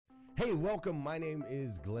Hey, welcome. My name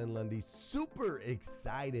is Glenn Lundy. Super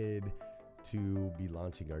excited to be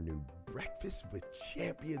launching our new Breakfast with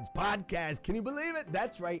Champions podcast. Can you believe it?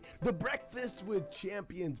 That's right. The Breakfast with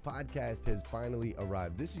Champions podcast has finally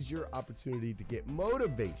arrived. This is your opportunity to get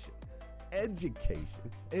motivation, education,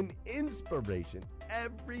 and inspiration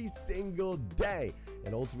every single day.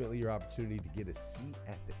 And ultimately, your opportunity to get a seat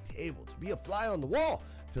at the table, to be a fly on the wall,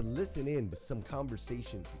 to listen in to some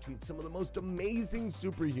conversations between some of the most amazing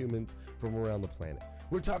superhumans from around the planet.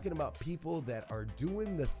 We're talking about people that are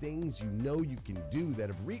doing the things you know you can do, that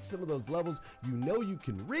have reached some of those levels you know you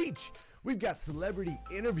can reach. We've got celebrity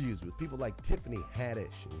interviews with people like Tiffany Haddish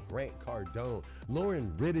and Grant Cardone,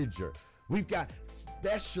 Lauren Rittiger. We've got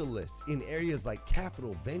specialists in areas like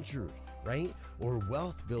capital ventures, right? Or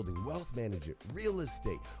wealth building, wealth management, real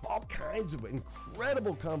estate, all kinds of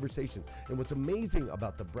incredible conversations. And what's amazing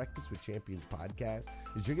about the Breakfast with Champions podcast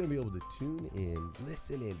is you're going to be able to tune in,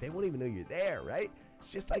 listen in. They won't even know you're there, right? It's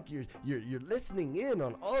just like you're listening in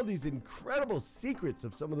on all these incredible secrets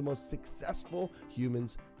of some of the most successful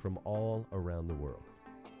humans from all around the world.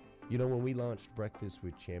 You know, when we launched Breakfast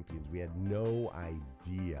with Champions, we had no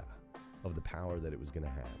idea of the power that it was going to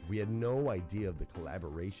have. We had no idea of the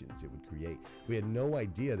collaborations it would create. We had no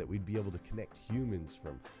idea that we'd be able to connect humans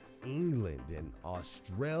from England and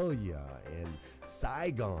Australia and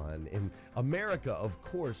Saigon and America, of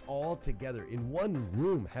course, all together in one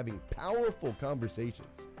room, having powerful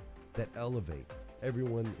conversations that elevate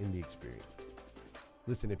everyone in the experience.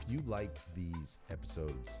 Listen, if you like these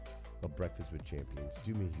episodes of Breakfast with Champions,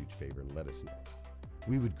 do me a huge favor and let us know.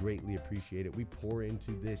 We would greatly appreciate it. We pour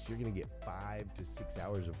into this. You're going to get 5 to 6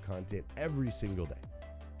 hours of content every single day,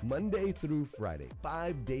 Monday through Friday,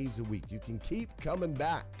 5 days a week. You can keep coming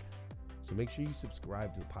back. So make sure you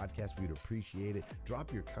subscribe to the podcast. We'd appreciate it.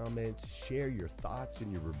 Drop your comments, share your thoughts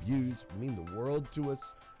and your reviews. It would mean the world to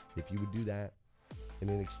us if you would do that. And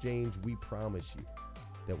in exchange, we promise you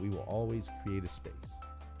that we will always create a space,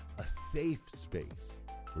 a safe space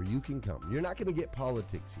where you can come. You're not going to get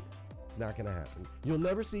politics here. It's not going to happen. You'll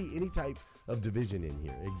never see any type of division in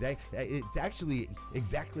here. It's actually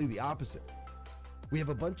exactly the opposite. We have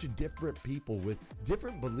a bunch of different people with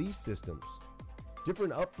different belief systems,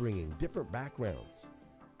 different upbringing, different backgrounds.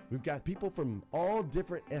 We've got people from all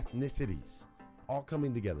different ethnicities all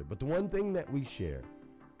coming together. But the one thing that we share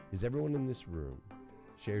is everyone in this room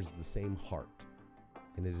shares the same heart.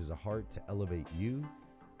 And it is a heart to elevate you,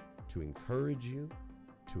 to encourage you,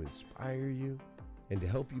 to inspire you, and to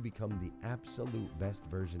help you become the absolute best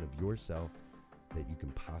version of yourself that you can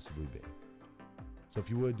possibly be. So if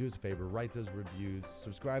you would, do us a favor, write those reviews,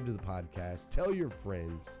 subscribe to the podcast, tell your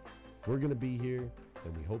friends. We're going to be here,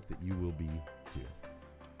 and we hope that you will be too.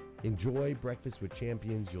 Enjoy Breakfast with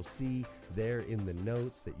Champions. You'll see there in the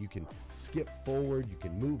notes that you can skip forward, you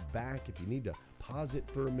can move back. If you need to pause it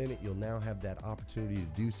for a minute, you'll now have that opportunity to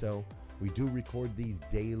do so. We do record these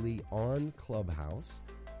daily on Clubhouse.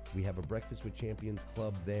 We have a Breakfast with Champions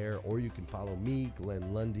club there, or you can follow me,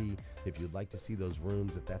 Glenn Lundy, if you'd like to see those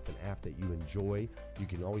rooms. If that's an app that you enjoy, you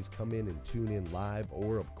can always come in and tune in live,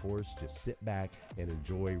 or of course, just sit back and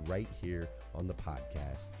enjoy right here on the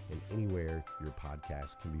podcast and anywhere your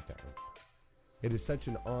podcast can be found. It is such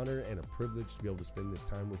an honor and a privilege to be able to spend this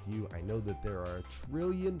time with you. I know that there are a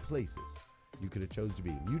trillion places you could have chose to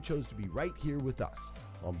be. You chose to be right here with us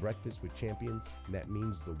on Breakfast with Champions, and that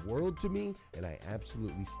means the world to me, and I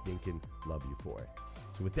absolutely stinking love you for it.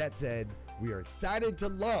 So with that said, we are excited to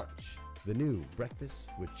launch the new Breakfast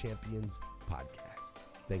with Champions podcast.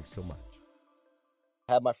 Thanks so much.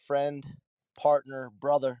 I have my friend, partner,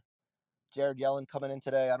 brother, Jared Yellen coming in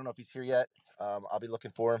today. I don't know if he's here yet. I'll be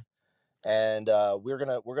looking for him. And we're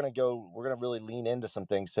gonna really lean into some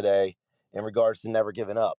things today in regards to never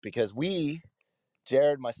giving up, because we,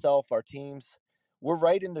 Jared, myself, our teams, we're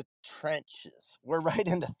right in the trenches. We're right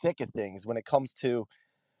in the thick of things when it comes to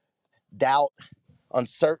doubt,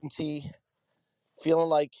 uncertainty, feeling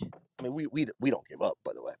like, I mean, we don't give up,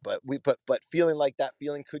 by the way, but feeling like that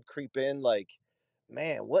feeling could creep in, like,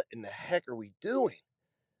 man, what in the heck are we doing?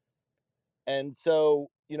 And so,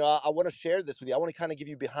 you know, I want to share this with you. I want to kind of give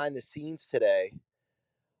you behind the scenes today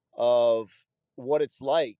of what it's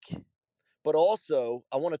like. But also,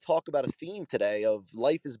 I want to talk about a theme today of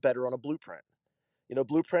life is better on a blueprint. You know,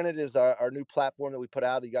 Blueprinted is our new platform that we put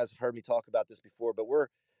out. You guys have heard me talk about this before, but we're,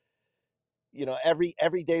 you know, every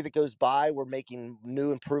day that goes by, we're making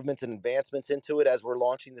new improvements and advancements into it as we're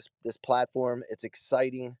launching this platform. It's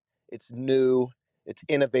exciting. It's new. It's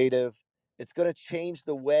innovative. It's going to change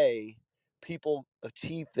the way people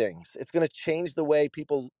achieve things. It's going to change the way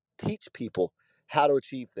people teach people how to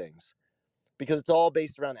achieve things, because it's all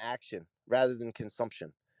based around action rather than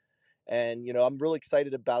consumption. And, I'm really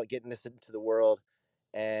excited about getting this into the world.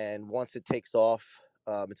 And once it takes off,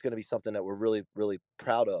 it's going to be something that we're really, really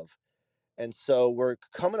proud of. And so we're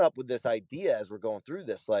coming up with this idea as we're going through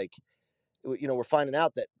this. Like, we're finding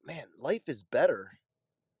out that, man, life is better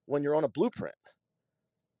when you're on a blueprint.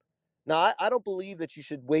 Now, I don't believe that you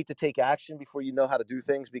should wait to take action before you know how to do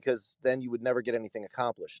things, because then you would never get anything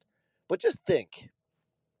accomplished. But just think,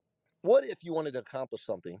 what if you wanted to accomplish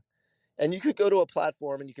something and you could go to a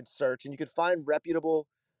platform and you could search and you could find reputable,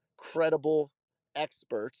 credible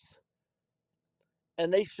experts,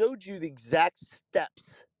 and they showed you the exact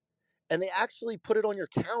steps and they actually put it on your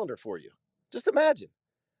calendar for you? Just imagine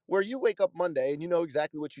where you wake up Monday and you know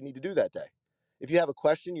exactly what you need to do that day. If you have a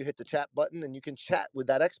question, you hit the chat button and you can chat with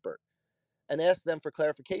that expert and ask them for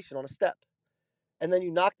clarification on a step. And then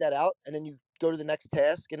you knock that out, and then you go to the next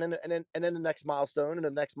task, and then the next milestone, and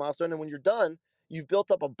the next milestone. And when you're done, you've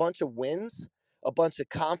built up a bunch of wins, a bunch of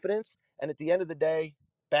confidence, and at the end of the day,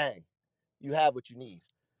 bang, you have what you need.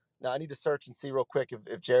 Now I need to search and see real quick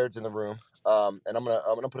if Jared's in the room. And I'm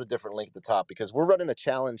gonna put a different link at the top, because we're running a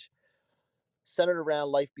challenge centered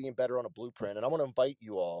around life being better on a blueprint, and I want to invite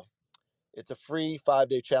you all. It's a free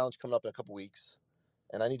 5-day challenge coming up in a couple weeks,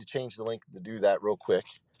 and I need to change the link to do that real quick.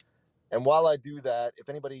 And while I do that, if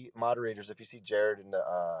anybody moderators, if you see Jared in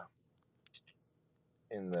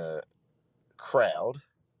the crowd,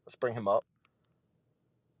 let's bring him up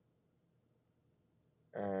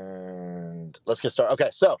and let's get started. Okay,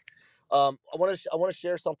 so I want to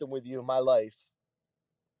share something with you in my life.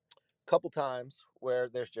 A couple times where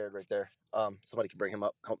there's Jared right there. Somebody can bring him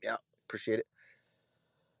up, help me out. Appreciate it.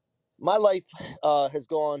 My life has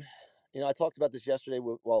gone. I talked about this yesterday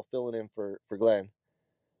while filling in for Glenn.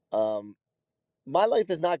 My life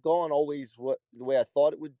has not gone always the way I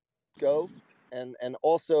thought it would go, and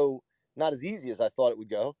also not as easy as I thought it would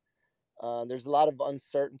go. There's a lot of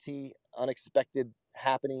uncertainty, unexpected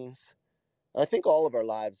happenings, and I think all of our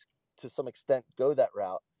lives, to some extent, go that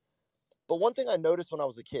route. But one thing I noticed when I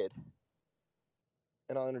was a kid,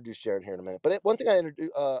 and I'll introduce Jared here in a minute. But one thing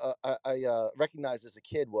I recognized as a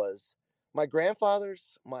kid was my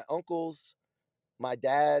grandfathers, my uncles, my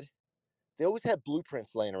dad. They always had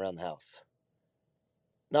blueprints laying around the house.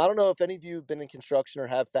 Now, I don't know if any of you have been in construction or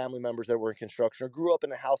have family members that were in construction or grew up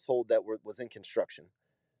in a household that was in construction,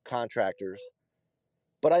 contractors.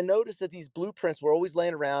 But I noticed that these blueprints were always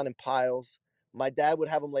laying around in piles. My dad would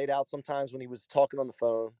have them laid out sometimes when he was talking on the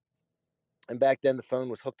phone. And back then, the phone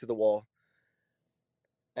was hooked to the wall.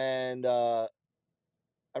 And I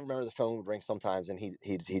remember the phone would ring sometimes, and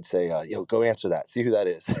he'd say, "Yo, go answer that. See who that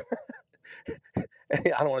is."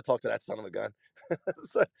 I don't want to talk to that son of a gun.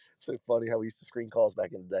 so, so funny how we used to screen calls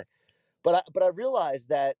back in the day. But I realized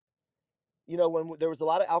that, when there was a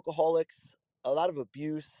lot of alcoholics, a lot of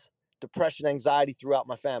abuse, depression, anxiety throughout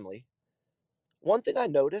my family, one thing I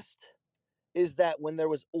noticed is that when there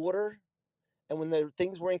was order and when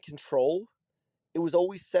things were in control, it was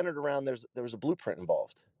always centered around there was a blueprint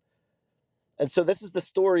involved. And so this is the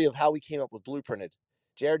story of how we came up with Blueprinted.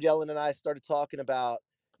 Jared Yellen and I started talking about,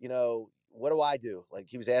 what do I do? Like,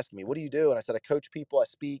 he was asking me, what do you do? And I said, I coach people, I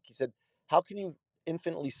speak. He said, how can you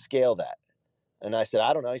infinitely scale that? And I said,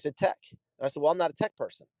 I don't know. He said, tech. And I said, well, I'm not a tech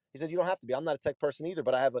person. He said, you don't have to be. I'm not a tech person either,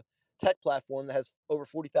 but I have a tech platform that has over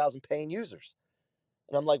 40,000 paying users.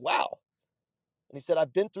 And I'm like, wow. And he said,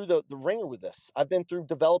 I've been through the ringer with this. I've been through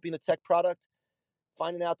developing a tech product,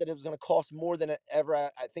 finding out that it was going to cost more than it ever.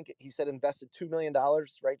 I think he said invested $2 million,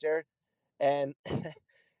 right, Jared? And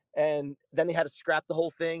and then he had to scrap the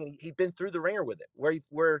whole thing. And he'd been through the ringer with it, where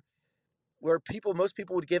most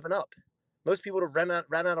people would have given up. Most people would have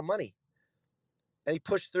ran out of money. And he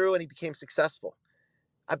pushed through and he became successful.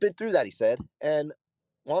 I've been through that, he said. And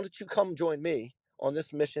why don't you come join me on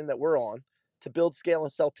this mission that we're on to build, scale,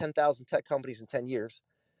 and sell 10,000 tech companies in 10 years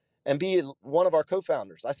and be one of our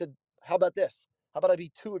co-founders? I said, how about this? How about I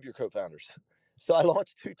be two of your co-founders? So I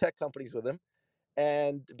launched 2 tech companies with him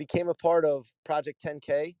and became a part of Project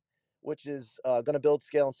 10K, which is going to build,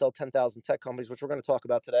 scale, and sell 10,000 tech companies, which we're going to talk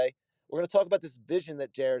about today. We're going to talk about this vision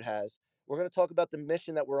that Jared has. We're going to talk about the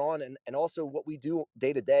mission that we're on, and also what we do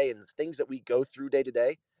day to day and the things that we go through day to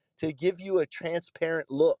day, to give you a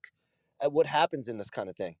transparent look at what happens in this kind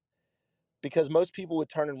of thing. Because most people would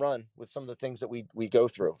turn and run with some of the things that we go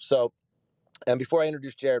through. So, and before I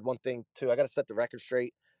introduce Jared, one thing too, I got to set the record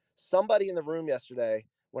straight. Somebody in the room yesterday,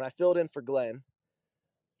 when I filled in for Glenn,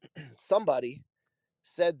 somebody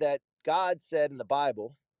said that God said in the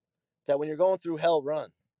Bible that when you're going through hell, run.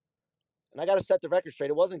 And I got to set the record straight.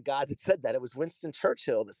 It wasn't God that said that. It was Winston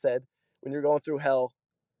Churchill that said, when you're going through hell,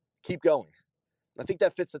 keep going. I think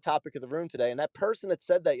that fits the topic of the room today. And that person that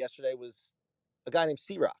said that yesterday was a guy named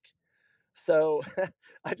C-Rock. So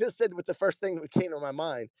I just said with the first thing that came to my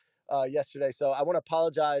mind yesterday. So I want to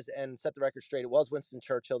apologize and set the record straight. It was Winston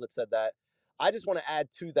Churchill that said that. I just want to add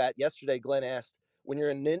to that. Yesterday, Glenn asked, when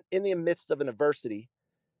you're in the midst of an adversity,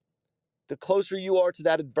 the closer you are to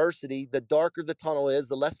that adversity, the darker the tunnel is,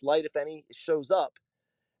 the less light, if any, shows up.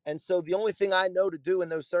 And so the only thing I know to do in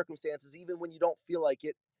those circumstances, even when you don't feel like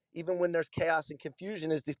it, even when there's chaos and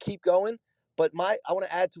confusion, is to keep going. But I want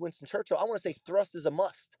to add to Winston Churchill, I want to say thrust is a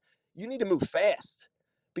must. You need to move fast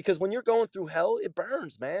because when you're going through hell, it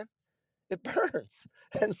burns, man. It burns.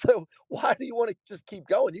 And so why do you want to just keep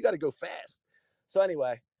going? You got to go fast. So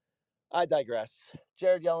anyway, I digress.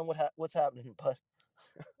 Jared Yellen, what's happening, bud?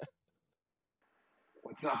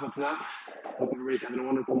 What's up? What's up? Hope everybody's having a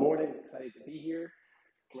wonderful morning. Excited to be here.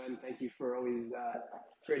 Glenn, thank you for always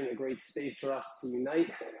creating a great space for us to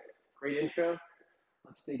unite. Great intro.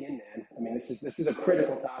 Let's dig in, man. I mean, this is a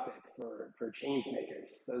critical topic for change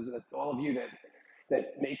makers. That's all of you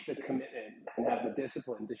that make the commitment and have the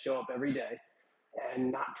discipline to show up every day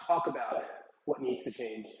and not talk about what needs to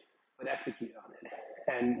change, but execute on it.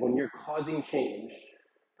 And when you're causing change,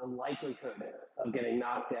 the likelihood of getting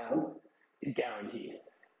knocked down is guaranteed.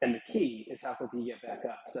 And the key is how quickly you get back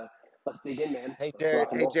up. So let's dig in, man. Hey Let's rock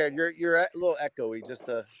and roll. Jared, you're a little echoey. Just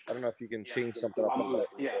I don't know if you can change something up a little bit.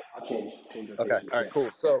 Yeah, I'll change Okay, locations. all right, cool.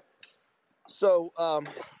 So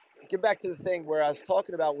get back to the thing where I was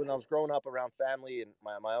talking about when I was growing up around family and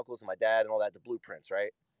my uncles and my dad and all that, the blueprints,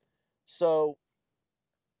 right? So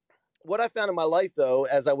what I found in my life though,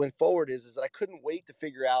 as I went forward, is that I couldn't wait to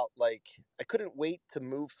figure out, like, I couldn't wait to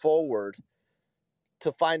move forward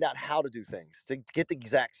to find out how to do things, to get the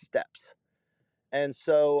exact steps. And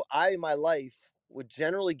so I, in my life, would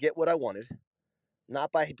generally get what I wanted,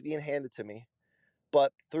 not by being handed to me,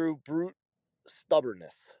 but through brute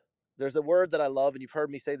stubbornness. There's a word that I love, and you've heard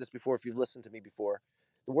me say this before if you've listened to me before.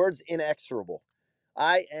 The word's inexorable.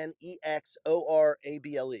 Inexorable.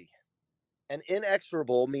 And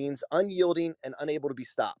inexorable means unyielding and unable to be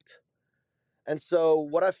stopped. And so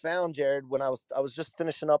what I found, Jared, when I was just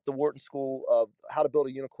finishing up the Wharton School of How to Build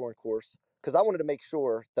a Unicorn course, because I wanted to make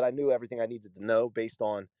sure that I knew everything I needed to know based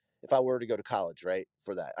on if I were to go to college, right?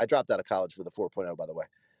 For that. I dropped out of college with a 4.0, by the way.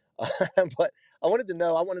 But I wanted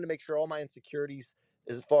to make sure all my insecurities,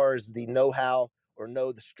 as far as the know-how or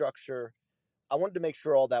know the structure, I wanted to make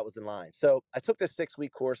sure all that was in line. So I took this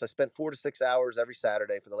 6-week course. I spent 4 to 6 hours every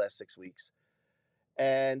Saturday for the last 6 weeks.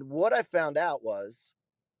 And what I found out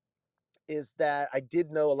is that I did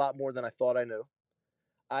know a lot more than I thought I knew.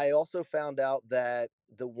 I also found out that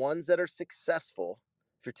the ones that are successful,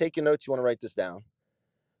 if you're taking notes, you want to write this down.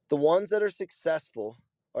 The ones that are successful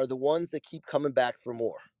are the ones that keep coming back for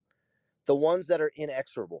more. The ones that are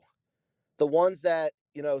inexorable. The ones that,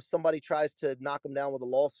 somebody tries to knock them down with a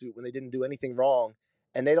lawsuit when they didn't do anything wrong,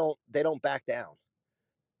 and they don't back down.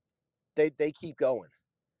 They keep going.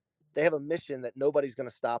 They have a mission that nobody's going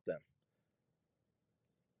to stop them.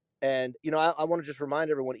 And, I want to just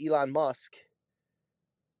remind everyone, Elon Musk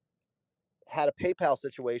had a PayPal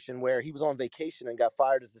situation where he was on vacation and got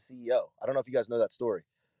fired as the CEO. I don't know if you guys know that story.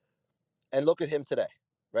 And look at him today,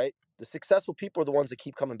 right? The successful people are the ones that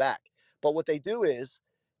keep coming back. But what they do is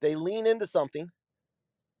they lean into something,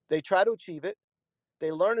 they try to achieve it,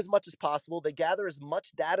 they learn as much as possible, they gather as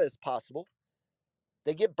much data as possible,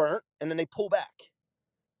 they get burnt, and then they pull back.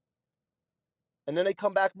 And then they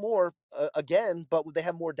come back more again, but they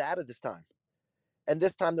have more data this time. And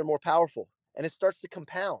this time they're more powerful. And it starts to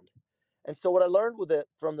compound. And so what I learned with it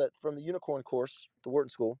from the unicorn course, the Wharton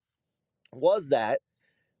School, was that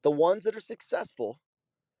the ones that are successful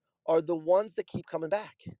are the ones that keep coming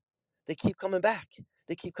back. They keep coming back.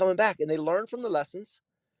 They keep coming back, and they learn from the lessons.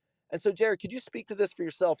 And so, Jared, could you speak to this for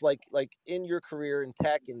yourself, like in your career in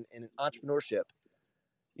tech and entrepreneurship?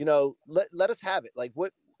 Let us have it. Like,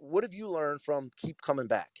 what have you learned from keep coming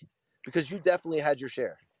back? Because you definitely had your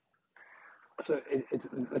share. So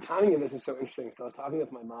the timing of this is so interesting. So I was talking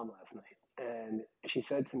with my mom last night, and she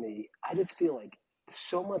said to me, I just feel like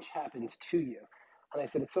so much happens to you. And I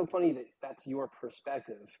said, it's so funny that that's your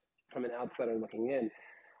perspective from an outsider looking in.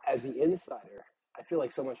 As the insider, I feel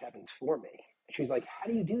like so much happens for me. She's like, how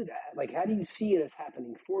do you do that? Like, how do you see it as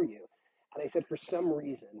happening for you? And I said, for some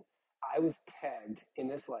reason, I was tagged in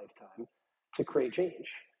this lifetime to create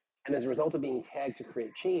change. And as a result of being tagged to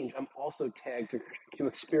create change, I'm also tagged to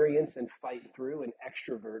experience and fight through and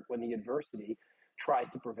extrovert when the adversity tries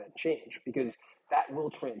to prevent change, because that will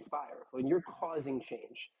transpire. When you're causing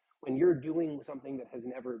change, when you're doing something that has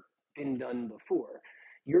never been done before,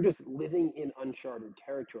 you're just living in uncharted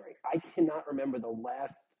territory. I cannot remember the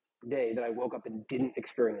last day that I woke up and didn't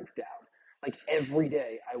experience doubt. Like every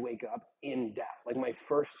day I wake up in doubt. Like my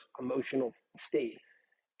first emotional state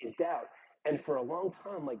is doubt. And for a long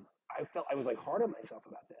time, like I felt I was like hard on myself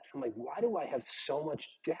about this. I'm like, why do I have so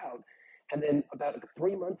much doubt? And then about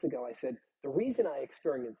 3 months ago, I said, the reason I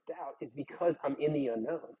experience doubt is because I'm in the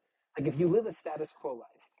unknown. Like if you live a status quo life,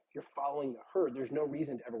 you're following the herd, there's no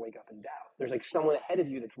reason to ever wake up in doubt. There's like someone ahead of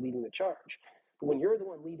you that's leading the charge. But when you're the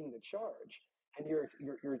one leading the charge and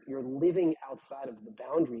you're living outside of the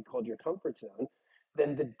boundary called your comfort zone,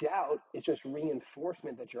 then the doubt is just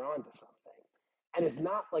reinforcement that you're onto something. And it's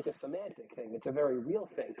not like a semantic thing, it's a very real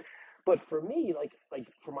thing. But for me, like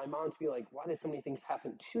for my mom to be like, why do so many things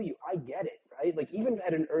happen to you? I get it, right? Like even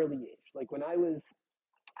at an early age, like when I was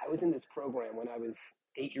in this program when I was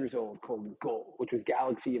 8 years old called GOAL, which was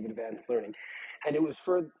Galaxy of Advanced Learning. And it was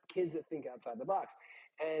for kids that think outside the box.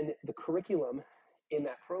 And the curriculum in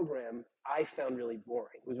that program I found really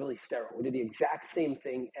boring. It was really sterile. We did the exact same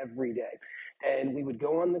thing every day. And we would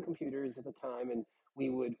go on the computers at the time and we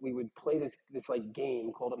would play this like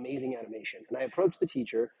game called Amazing Animation. And I approached the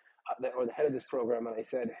teacher or the head of this program and I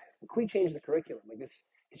said, can we change the curriculum? Like this,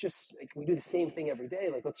 it's just like we do the same thing every day.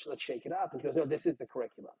 Like let's shake it up. And he goes, no, this is the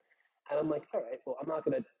curriculum. And I'm like, all right, well, I'm not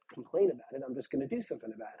going to complain about it. I'm just going to do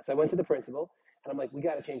something about it. So I went to the principal and I'm like, we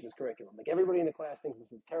got to change this curriculum. Like everybody in the class thinks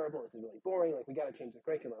this is terrible. This is really boring. Like we got to change the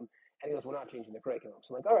curriculum. And he goes, we're not changing the curriculum.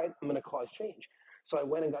 So I'm like, all right, I'm going to cause change. So I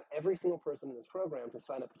went and got every single person in this program to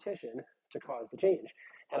sign a petition to cause the change.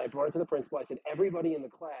 And I brought it to the principal. I said, everybody in the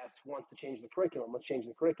class wants to change the curriculum. Let's change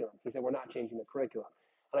the curriculum. He said, we're not changing the curriculum.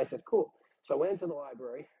 And I said, cool. So I went into the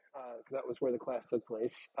library because that was where the class took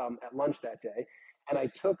place at lunch that day. And I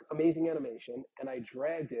took Amazing Animation and I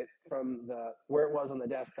dragged it from where it was on the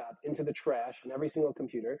desktop into the trash on every single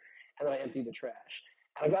computer, and then I emptied the trash.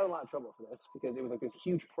 And I got in a lot of trouble for this because it was like this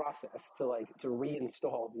huge process to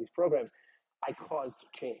reinstall these programs. I caused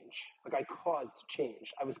change. Like I caused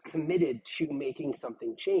change. I was committed to making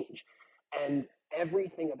something change. And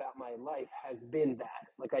everything about my life has been that.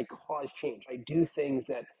 Like I cause change. I do things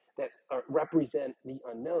that represent the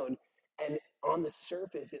unknown. And on the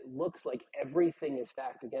surface, it looks like everything is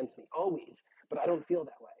stacked against me, always. But I don't feel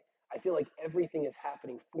that way. I feel like everything is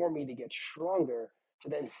happening for me to get stronger, to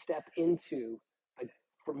then step into, like,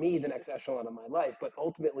 for me, the next echelon of my life, but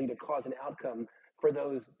ultimately to cause an outcome for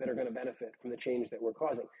those that are going to benefit from the change that we're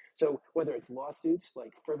causing. So whether it's lawsuits,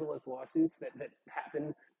 like frivolous lawsuits that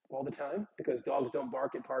happen all the time because dogs don't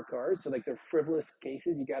bark at parked cars. So like they're frivolous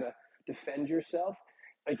cases, you got to defend yourself.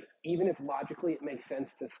 Like even if logically it makes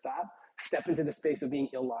sense to step into the space of being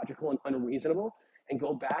illogical and unreasonable and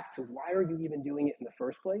go back to why are you even doing it in the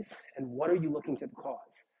first place and what are you looking to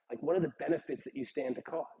cause? Like what are the benefits that you stand to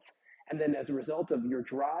cause? And then as a result of your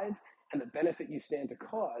drive and the benefit you stand to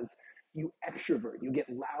cause, you extrovert, you get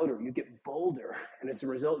louder, you get bolder, and as a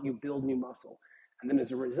result, you build new muscle. And then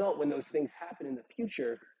as a result, when those things happen in the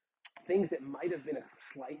future, things that might have been a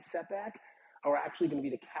slight setback are actually going to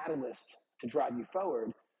be the catalyst to drive you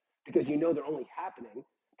forward because you know they're only happening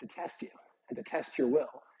to test you and to test your will.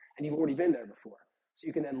 And you've already been there before. So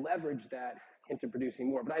you can then leverage that into producing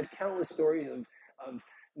more. But I have countless stories of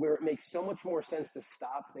where it makes so much more sense to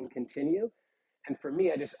stop than continue. And for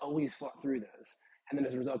me, I just always fought through those. And then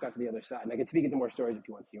as a result, got to the other side. And I can speak into more stories if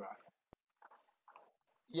you want to see Rock.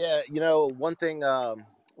 Yeah, one thing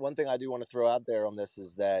I do want to throw out there on this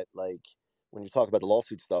is that, like, when you talk about the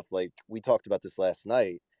lawsuit stuff, like we talked about this last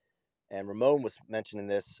night, and Ramon was mentioning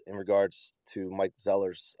this in regards to Mike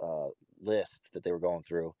Zeller's list that they were going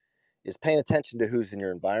through, is paying attention to who's in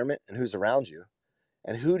your environment and who's around you,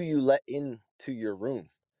 and who do you let into your room,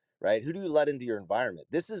 right? Who do you let into your environment?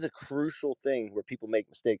 This is a crucial thing where people make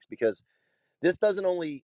mistakes because this doesn't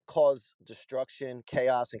only cause destruction,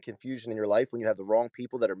 chaos, and confusion in your life when you have the wrong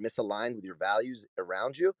people that are misaligned with your values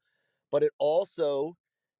around you, but it also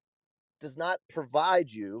does not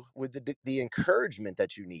provide you with the encouragement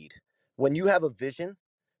that you need. When you have a vision,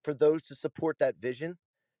 for those to support that vision,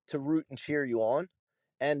 to root and cheer you on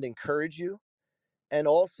and encourage you, and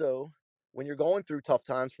also when you're going through tough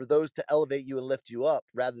times, for those to elevate you and lift you up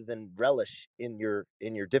rather than relish in your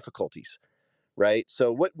difficulties. Right.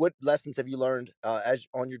 So what lessons have you learned as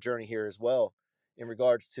on your journey here as well in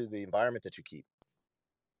regards to the environment that you keep?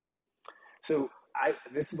 So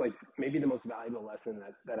this is like maybe the most valuable lesson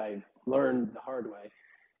that I learned the hard way.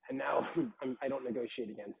 And now I don't negotiate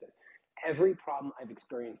against it. Every problem I've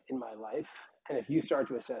experienced in my life, and if you start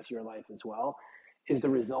to assess your life as well, is the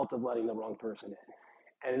result of letting the wrong person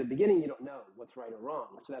in. And in the beginning, you don't know what's right or wrong.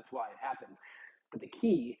 So that's why it happens. But the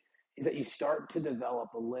key is that you start to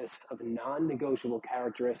develop a list of non-negotiable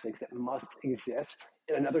characteristics that must exist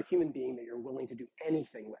in another human being that you're willing to do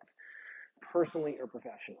anything with. personally or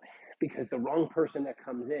professionally, because the wrong person that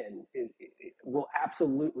comes in will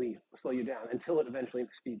absolutely slow you down until it eventually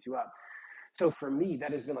speeds you up. So for me,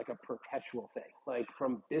 that has been like a perpetual thing, like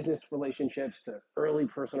from business relationships to early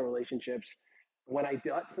personal relationships. When I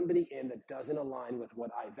got somebody in that doesn't align with what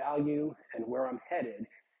I value and where I'm headed,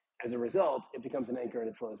 as a result, it becomes an anchor and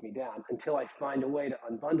it slows me down until I find a way to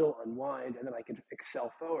unbundle, unwind, and then I can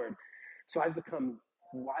excel forward. So I've become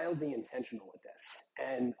wildly intentional with this.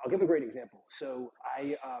 And I'll give a great example. So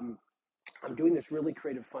I'm doing this really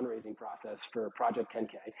creative fundraising process for Project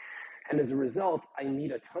 10K. And as a result, I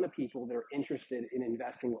meet a ton of people that are interested in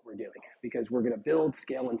investing what we're doing, because we're going to build,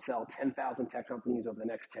 scale, and sell 10,000 tech companies over the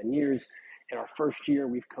next 10 years. In our first year,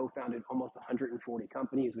 we've co-founded almost 140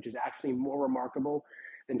 companies, which is actually more remarkable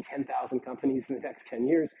than 10,000 companies in the next 10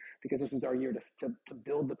 years, because this is our year to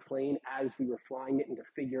build the plane as we were flying it and to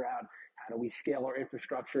figure out how do we scale our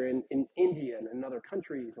infrastructure in India and in other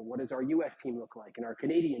countries, and what does our US team look like and our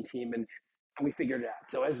Canadian team, and we figured it out.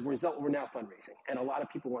 So as a result, we're now fundraising, and a lot of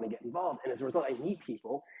people want to get involved. And as a result, I meet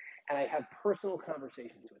people and I have personal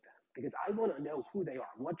conversations with them, because I want to know who they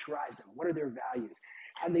are, what drives them, what are their values,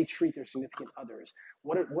 how do they treat their significant others,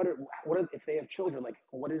 what are if they have children, like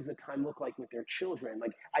what does the time look like with their children?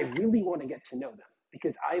 Like I really want to get to know them,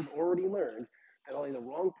 because I've already learned that only the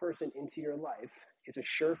wrong person into your life is a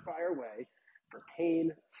surefire way for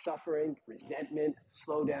pain, suffering, resentment,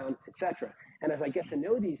 slowdown, etc. And as I get to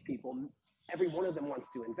know these people, every one of them wants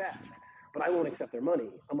to invest, but I won't accept their money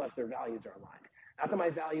unless their values are aligned. Not that my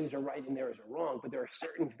values are right and theirs are wrong, but there are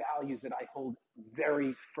certain values that I hold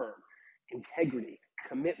very firm: integrity,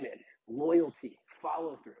 commitment, loyalty,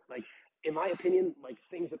 follow through. Like, in my opinion, like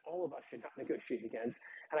things that all of us should not negotiate against.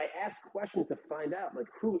 And I ask questions to find out, like,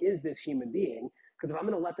 who is this human being? Because if I'm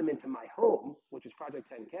going to let them into my home, which is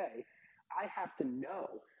Project 10K, I have to know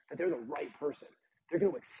that they're the right person. They're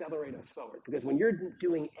going to accelerate us forward, because when you're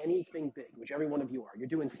doing anything big, which every one of you are, you're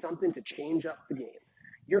doing something to change up the game.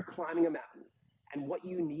 You're climbing a mountain, and what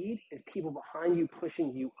you need is people behind you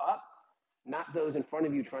pushing you up, not those in front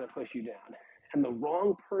of you trying to push you down. And the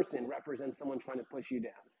wrong person represents someone trying to push you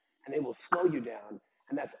down, and they will slow you down.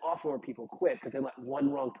 And that's often where people quit, because they let one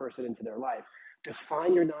wrong person into their life.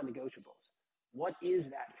 Define your non-negotiables. What is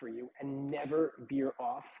that for you? And never veer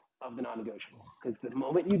off of the non-negotiable, because the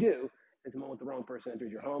moment you do is the moment the wrong person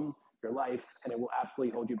enters your home, your life, and it will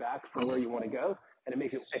absolutely hold you back from where you want to go, and it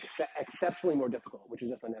makes it exceptionally more difficult, which is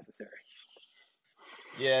just unnecessary.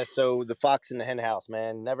 Yeah, so the fox in the hen house,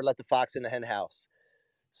 man. Never let the fox in the hen house.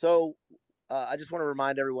 So I just want to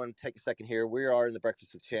remind everyone, take a second here. We are in the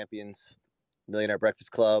Breakfast with Champions, Millionaire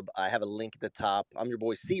Breakfast Club. I have a link at the top. I'm your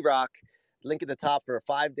boy C-Rock. Link at the top for a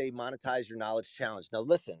 5-day Monetize Your Knowledge Challenge. Now,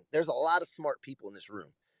 listen, there's a lot of smart people in this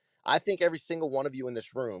room. I think every single one of you in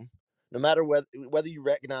this room, no matter whether you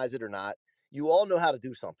recognize it or not, you all know how to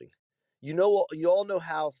do something. You all know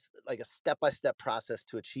how, like, a step-by-step process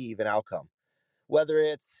to achieve an outcome. Whether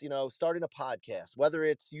it's, starting a podcast, whether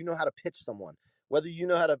it's, how to pitch someone, whether you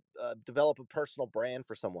know how to develop a personal brand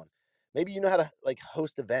for someone. Maybe you know how to, like,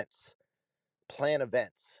 host events, plan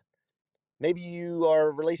events. Maybe you are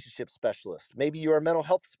a relationship specialist. Maybe you're a mental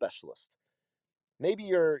health specialist. Maybe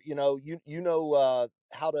you're,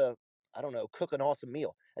 how to, I don't know, cook an awesome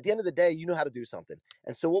meal. At the end of the day, you know how to do something.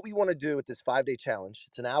 And so what we want to do with this 5-day challenge,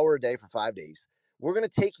 it's an hour a day for 5 days. We're going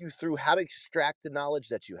to take you through how to extract the knowledge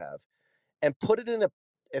that you have and put it in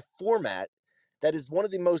a format that is one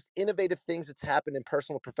of the most innovative things that's happened in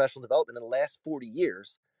personal and professional development in the last 40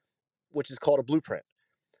 years, which is called a blueprint.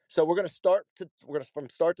 So we're going to from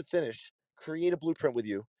start to finish, create a blueprint with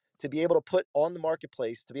you to be able to put on the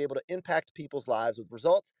marketplace, to be able to impact people's lives with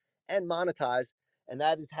results and monetize. And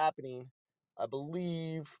that is happening. I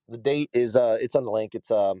believe the date is, it's on the link. It's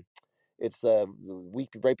the week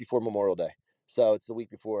right before Memorial Day. So it's the week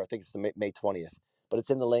before, I think it's the May 20th. But it's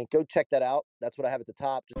in the link. Go check that out. That's what I have at the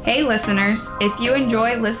top. Hey listeners, if you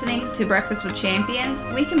enjoy listening to Breakfast with Champions,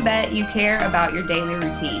 we can bet you care about your daily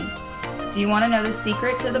routine. Do you want to know the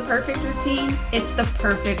secret to the perfect routine? It's the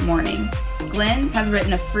perfect morning. Glenn has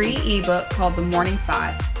written a free ebook called The Morning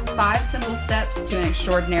 5, 5 simple steps to an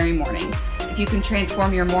extraordinary morning. If you can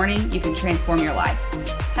transform your morning, you can transform your life.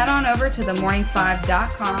 Head on over to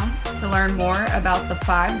themorning5.com to learn more about the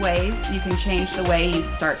 5 ways you can change the way you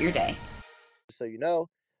start your day. So you know.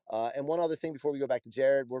 And one other thing before we go back to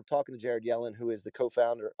Jared, we're talking to Jared Yellen, who is the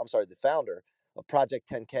founder of Project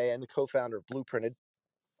 10K and the co-founder of Blueprinted.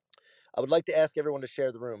 I would like to ask everyone to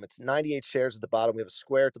share the room. It's 98 shares at the bottom. We have a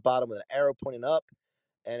square at the bottom with an arrow pointing up,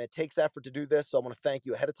 and it takes effort to do this. So I want to thank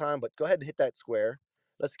you ahead of time, but go ahead and hit that square.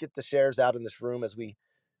 Let's get the shares out in this room as we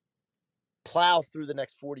plow through the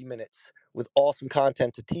next 40 minutes with awesome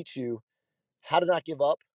content to teach you how to not give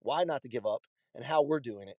up, why not to give up, and how we're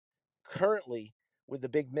doing it currently with the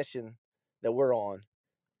big mission that we're on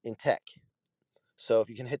in tech. So if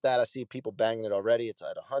you can hit that, I see people banging it already. It's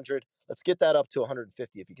at 100. Let's get that up to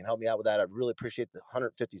 150. If you can help me out with that, I'd really appreciate the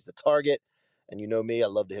 150 is the target. And you know me, I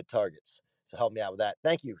love to hit targets. So help me out with that.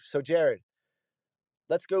 Thank you. So Jared,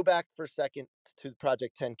 let's go back for a second to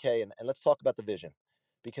Project 10K and let's talk about the vision,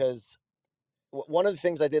 because one of the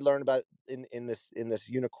things I did learn about in this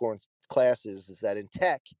unicorn classes is that in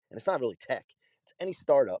tech, and it's not really tech, it's any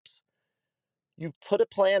startups, you put a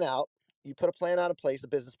plan out, you put a plan out in place, a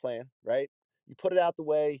business plan, right? You put it out the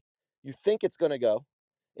way you think it's going to go.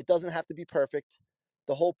 It doesn't have to be perfect.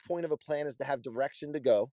 The whole point of a plan is to have direction to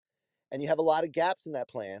go, and you have a lot of gaps in that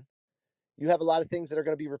plan. You have a lot of things that are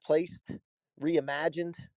going to be replaced,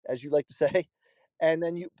 reimagined, as you like to say. And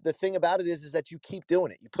then the thing about it is that you keep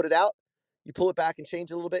doing it. You put it out, you pull it back and change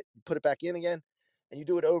it a little bit, you put it back in again, and you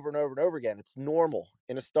do it over and over and over again. It's normal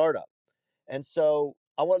in a startup. And so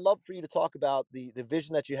I would love for you to talk about the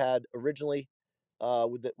vision that you had originally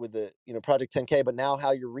with the Project 10K, but now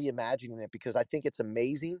how you're reimagining it, because I think it's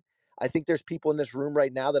amazing. I think there's people in this room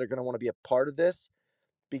right now that are going to want to be a part of this,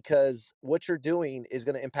 because what you're doing is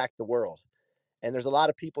going to impact the world. And there's a lot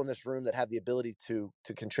of people in this room that have the ability to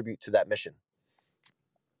contribute to that mission.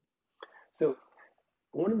 So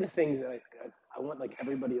one of the things that I want like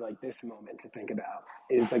everybody like this moment to think about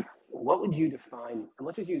is like, what would you define, and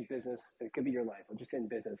let's just use business, it could be your life, let's just say in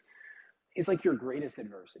business, is like your greatest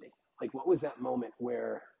adversity. Like what was that moment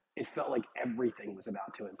where it felt like everything was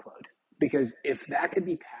about to implode? Because if that could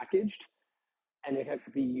be packaged and it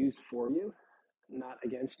could be used for you, not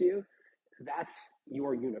against you, that's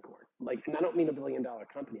your unicorn. Like, and I don't mean $1 billion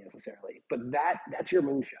company necessarily, but that's your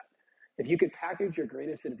moonshot. If you could package your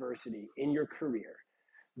greatest adversity in your career,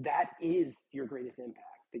 that is your greatest impact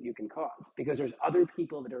that you can cause, because there's other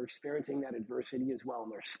people that are experiencing that adversity as well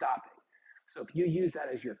and they're stopping. So if you use that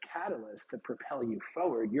as your catalyst to propel you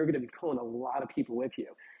forward, you're going to be pulling a lot of people with you,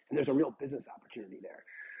 and there's a real business opportunity there.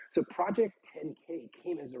 So Project 10K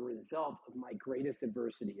came as a result of my greatest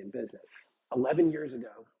adversity in business. 11 years ago,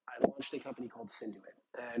 I launched a company called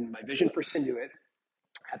Synduit, and my vision for Synduit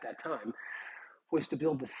at that time was to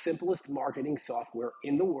build the simplest marketing software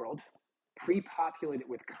in the world, pre-populate it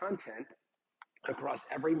with content across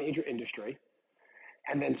every major industry,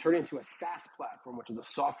 and then turn it into a SaaS platform, which is a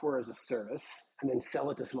software as a service, and then sell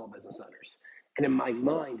it to small business owners. And in my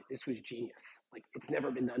mind, this was genius. Like, it's never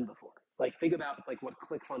been done before. Like, think about like what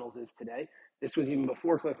ClickFunnels is today. This was even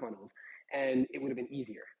before ClickFunnels, and it would have been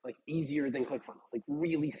easier, like easier than ClickFunnels, like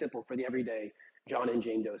really simple for the everyday John and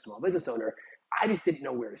Jane Doe small business owner. I just didn't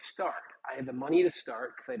know where to start. I had the money to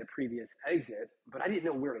start because I had a previous exit, but I didn't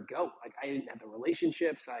know where to go. Like, I didn't have the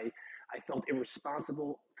relationships. I felt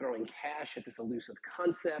irresponsible throwing cash at this elusive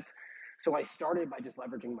concept. So I started by just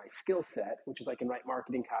leveraging my skill set, which is I can write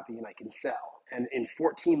marketing copy and I can sell. And in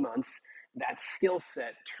 14 months, that skill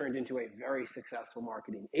set turned into a very successful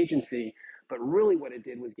marketing agency. But really what it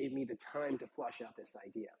did was gave me the time to flush out this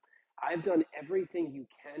idea. I've done everything you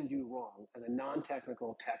can do wrong as a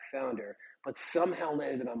non-technical tech founder, but somehow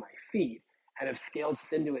landed on my feet and have scaled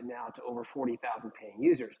Synduit now to over 40,000 paying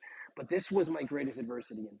users. But this was my greatest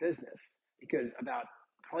adversity in business, because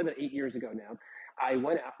probably about 8 years ago now, I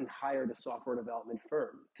went out and hired a software development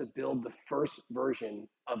firm to build the first version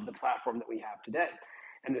of the platform that we have today.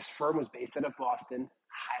 And this firm was based out of Boston,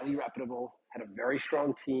 highly reputable, had a very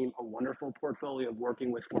strong team, a wonderful portfolio of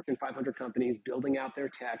working with Fortune 500 companies, building out their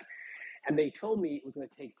tech. And they told me it was going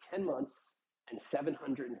to take 10 months and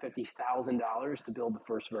 $750,000 to build the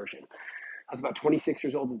first version. I was about 26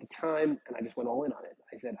 years old at the time, and I just went all in on it.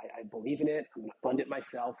 I said, I believe in it. I'm going to fund it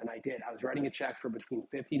myself, and I did. I was writing a check for between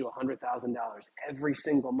 $50,000 to $100,000 every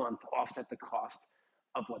single month to offset the cost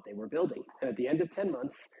of what they were building. And at the end of 10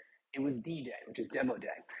 months, it was D-Day, which is demo day.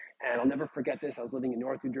 And I'll never forget this. I was living in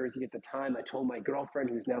North New Jersey at the time. I told my girlfriend,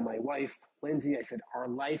 who's now my wife, Lindsay, I said, our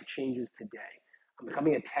life changes today. I'm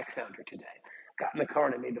becoming a tech founder today. Got in the car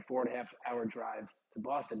and I made the 4.5-hour drive to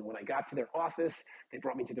Boston. When I got to their office, they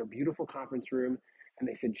brought me to their beautiful conference room and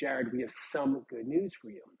they said, Jared, we have some good news for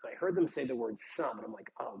you. And I heard them say the word some, and I'm like,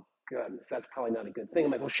 oh goodness, that's probably not a good thing.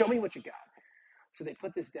 I'm like, well, show me what you got. So they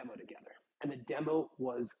put this demo together, and the demo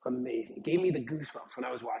was amazing. It gave me the goosebumps when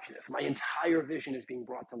I was watching this. My entire vision is being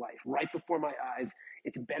brought to life right before my eyes.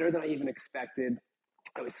 It's better than I even expected.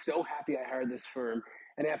 I was so happy I hired this firm.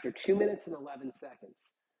 And after 2 minutes and 11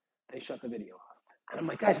 seconds, they shut the video off. And I'm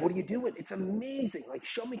like, guys, what are you doing? It's amazing. Like,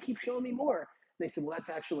 keep showing me more. And they said, well, that's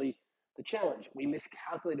actually the challenge. We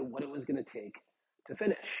miscalculated what it was going to take to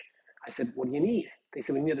finish. I said, what do you need? They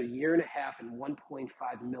said, we need another 1.5 years and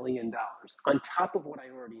 $1.5 million on top of what I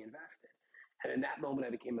already invested. And in that moment,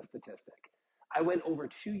 I became a statistic. I went over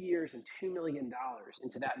 2 years and $2 million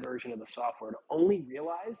into that version of the software to only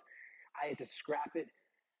realize I had to scrap it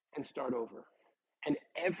and start over. And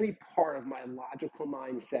every part of my logical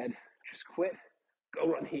mind said, just quit,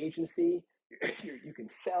 go run the agency, you can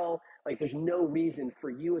sell. Like, there's no reason for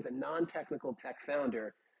you as a non-technical tech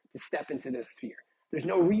founder to step into this sphere. There's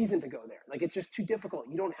no reason to go there. Like, it's just too difficult.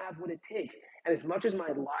 You don't have what it takes. And as much as my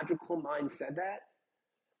logical mind said that,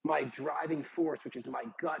 my driving force, which is my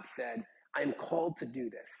gut, said, I am called to do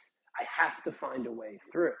this. I have to find a way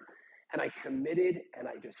through. And I committed, and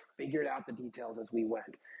I just figured out the details as we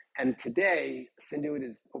went. And today, Synduit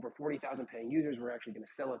is over 40,000 paying users. We're actually going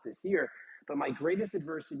to sell it this year. But my greatest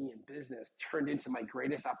adversity in business turned into my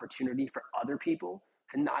greatest opportunity for other people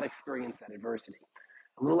to not experience that adversity.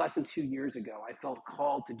 A little less than 2 years ago, I felt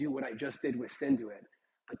called to do what I just did with Synduit,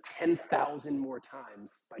 but 10,000 more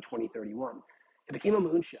times by 2031. It became a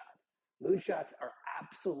moonshot. Moonshots are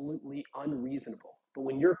absolutely unreasonable. But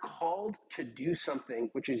when you're called to do something,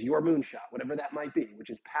 which is your moonshot, whatever that might be, which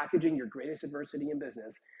is packaging your greatest adversity in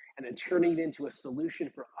business and then turning it into a solution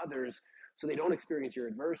for others so they don't experience your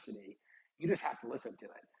adversity, you just have to listen to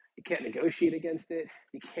it. You can't negotiate against it.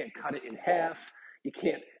 You can't cut it in half. You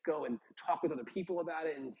can't go and talk with other people about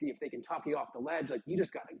it and see if they can talk you off the ledge. Like, you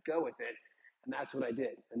just got to go with it. And that's what I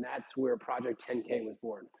did. And that's where Project 10K was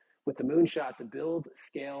born. With the moonshot to build,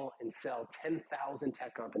 scale, and sell 10,000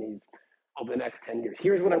 tech companies over the next 10 years.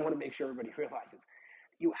 Here's what I want to make sure everybody realizes.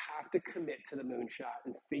 You have to commit to the moonshot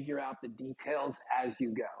and figure out the details as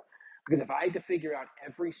you go. Because if I had to figure out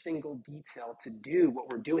every single detail to do what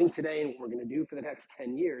we're doing today and what we're going to do for the next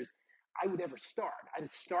 10 years, I would never start.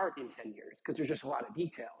 I'd start in 10 years because there's just a lot of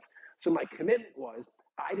details. So my commitment was,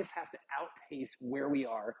 I just have to outpace where we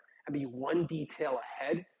are and be one detail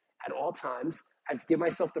ahead at all times. I have to give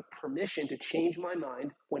myself the permission to change my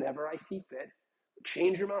mind whenever I see fit.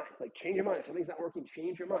 Change your mind. Like, change your mind. If something's not working,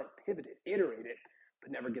 change your mind. Pivot it, iterate it,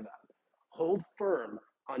 but never give up. Hold firm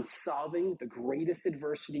on solving the greatest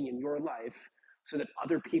adversity in your life so that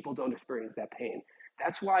other people don't experience that pain.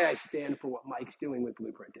 That's why I stand for what Mike's doing with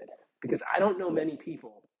Blueprinted, because I don't know many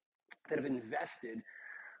people that have invested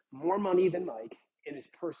more money than Mike in his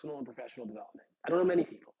personal and professional development. I don't know many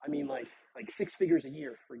people. I mean, like 6 figures a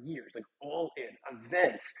year for years, like all in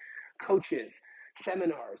events, coaches,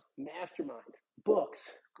 seminars, masterminds, books,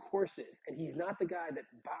 courses. And he's not the guy that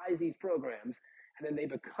buys these programs and then they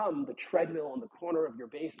become the treadmill in the corner of your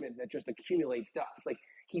basement that just accumulates dust. Like,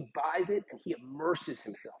 he buys it and he immerses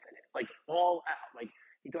himself in it, like all out. Like,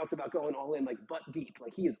 he talks about going all in, like butt deep.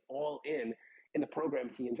 Like, he is all in the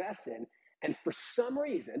programs he invests in. And for some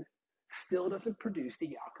reason, still doesn't produce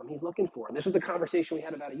the outcome he's looking for. And this was the conversation we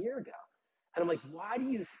had about a year ago. And I'm like, why do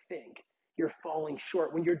you think you're falling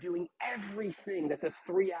short when you're doing everything that the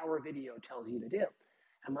 3-hour video tells you to do?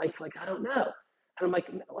 And Mike's like, I don't know. And I'm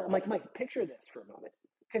like, Mike, picture this for a moment.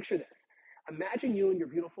 Picture this. Imagine you and your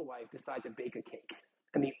beautiful wife decide to bake a cake.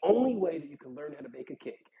 And the only way that you can learn how to bake a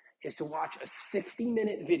cake is to watch a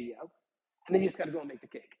 60-minute video, and then you just got to go and make the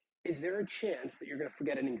cake. Is there a chance that you're going to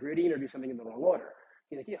forget an ingredient or do something in the wrong order?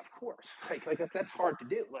 He's like, yeah, of course. Like that's hard to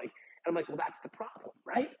do. Like, and I'm like, well, that's the problem,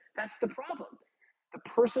 right? That's the problem. The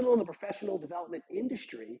personal and the professional development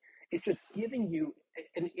industry is just giving you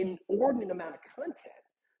an inordinate amount of content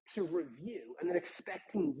to review and then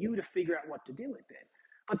expecting you to figure out what to do with it.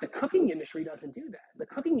 But the cooking industry doesn't do that. The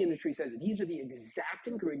cooking industry says these are the exact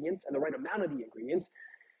ingredients and the right amount of the ingredients,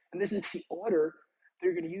 and this is the order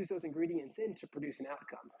they're going to use those ingredients in to produce an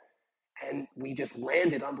outcome. And we just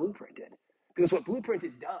landed on Blueprinted. Because what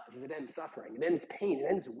Blueprinted does is it ends suffering, it ends pain, it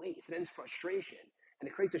ends waste, it ends frustration, and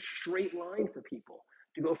it creates a straight line for people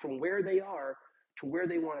to go from where they are to where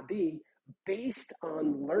they want to be based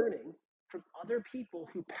on learning from other people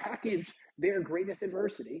who packaged their greatest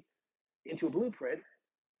adversity into a blueprint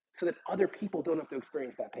so that other people don't have to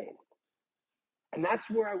experience that pain. And that's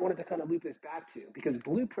where I wanted to kind of loop this back to, because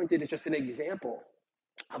Blueprinted is just an example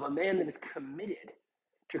of a man that is committed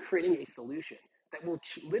to creating a solution that will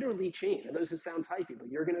literally change. I know this sounds hypey, but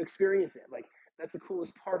you're going to experience it. Like, that's the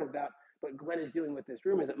coolest part about what Glenn is doing with this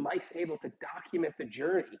room, is that Mike's able to document the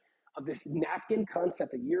journey of this napkin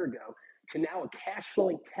concept a year ago to now a cash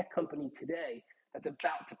flowing tech company today that's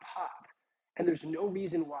about to pop. And there's no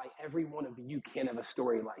reason why every one of you can't have a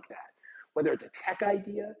story like that. Whether it's a tech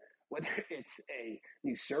idea, whether it's a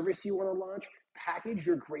new service you want to launch, package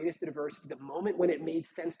your greatest adversity, the moment when it made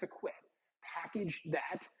sense to quit, package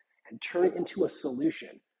that and turn it into a solution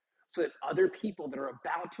so that other people that are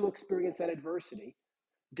about to experience that adversity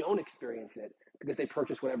don't experience it because they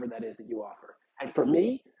purchase whatever that is that you offer. And for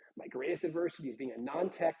me, my greatest adversity is being a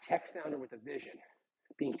non-tech tech founder with a vision,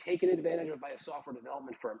 being taken advantage of by a software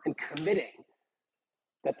development firm, and committing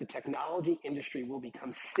that the technology industry will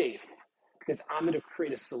become safe because I'm going to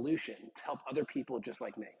create a solution to help other people just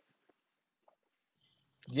like me.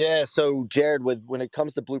 Yeah. So Jared, when it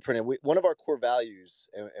comes to blueprinting, one of our core values,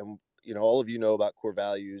 and all of you know about core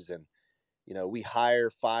values, and we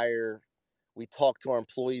hire, fire, we talk to our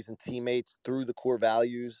employees and teammates through the core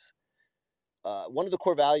values. One of the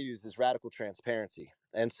core values is radical transparency.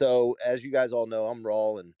 And so, as you guys all know, I'm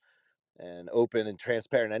raw and open and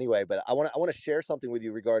transparent anyway. But I want to share something with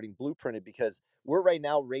you regarding Blueprinted, because we're right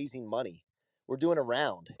now raising money. We're doing a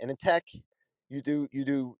round, and in tech,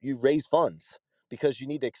 you raise funds because you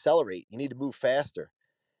need to accelerate. You need to move faster.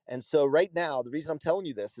 And so right now, the reason I'm telling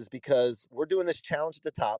you this is because we're doing this challenge at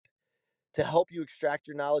the top to help you extract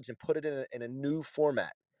your knowledge and put it in a new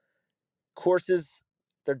format. Courses,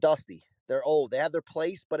 they're dusty, they're old, they have their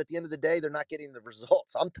place, but at the end of the day, they're not getting the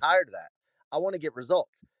results. I'm tired of that. I want to get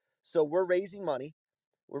results. So we're raising money.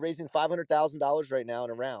 We're raising $500,000 right now in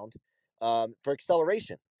a round for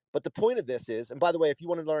acceleration. But the point of this is, and by the way, if you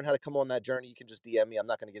want to learn how to come on that journey, you can just DM me. I'm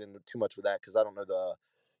not going to get into too much with that because I don't know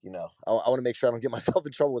I want to make sure I don't get myself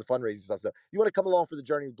in trouble with fundraising stuff. So you want to come along for the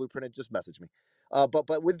journey with Blueprinted, just message me.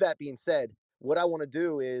 But with that being said, what I want to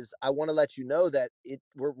do is I want to let you know that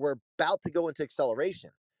we're about to go into acceleration.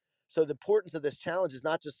 So the importance of this challenge is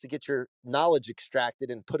not just to get your knowledge extracted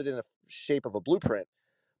and put it in a shape of a blueprint,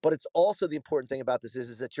 but it's also, the important thing about this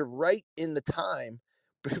is that you're right in the time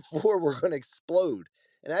before we're going to explode.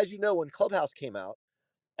 And as you know, when Clubhouse came out,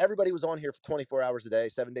 everybody was on here for 24 hours a day,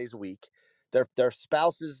 7 days a week. Their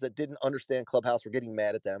spouses that didn't understand Clubhouse were getting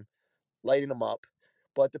mad at them, lighting them up.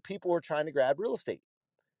 But the people were trying to grab real estate.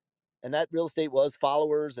 And that real estate was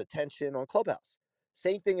followers, attention on Clubhouse.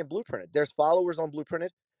 Same thing in Blueprinted. There's followers on Blueprinted.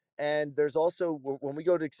 And there's also, when we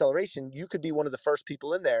go to acceleration, you could be one of the first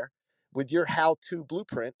people in there with your how-to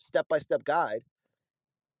blueprint, step-by-step guide.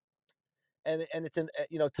 And it's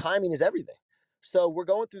timing is everything. So we're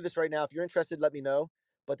going through this right now. If you're interested, let me know.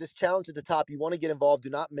 But this challenge at the top, you want to get involved. Do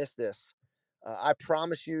not miss this. I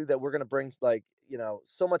promise you that we're going to bring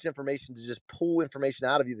so much information to just pull information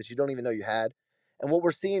out of you that you don't even know you had. And what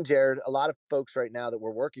we're seeing, Jared, a lot of folks right now that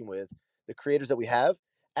we're working with, the creators that we have,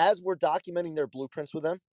 as we're documenting their blueprints with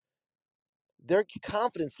them, their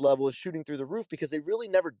confidence level is shooting through the roof because they really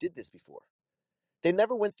never did this before. They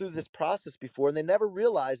never went through this process before, and they never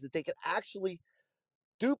realized that they could actually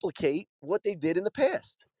duplicate what they did in the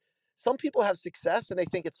past. Some people have success and they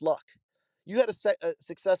think it's luck. You had a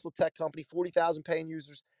successful tech company, 40,000 paying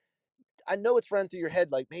users. I know it's run through your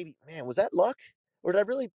head like, maybe, man, was that luck? Or did I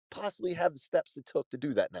really possibly have the steps it took to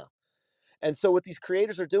do that now? And so what these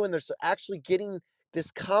creators are doing, they're actually getting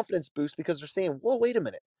this confidence boost because they're saying, whoa, wait a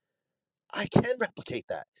minute. I can replicate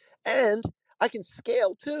that. And I can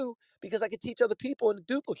scale too because I can teach other people and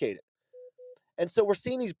duplicate it. And so we're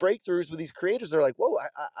seeing these breakthroughs with these creators. They're like, whoa,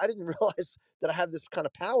 I didn't realize that I have this kind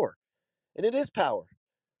of power. And it is power.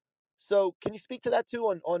 So can you speak to that too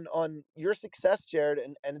on your success, Jared?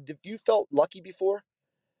 And if you felt lucky before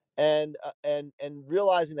and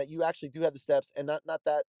realizing that you actually do have the steps, and not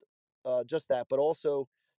that just that, but also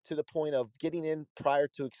to the point of getting in prior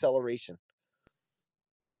to acceleration.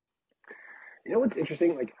 You know what's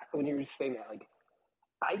interesting? Like when you were saying that, like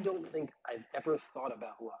I don't think I've ever thought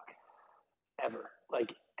about luck, ever,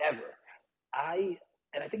 like ever.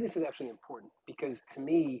 And I think this is actually important because to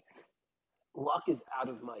me, luck is out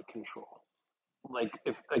of my control.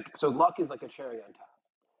 So luck is like a cherry on top.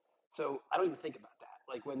 So I don't even think about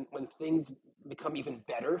that. Like when things become even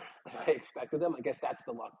better than I expected them, I guess that's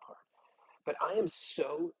the luck part. But I am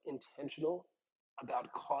so intentional about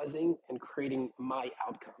causing and creating my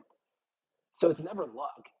outcome. So it's never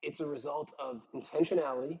luck. It's a result of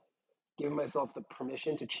intentionality, giving myself the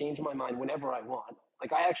permission to change my mind whenever I want.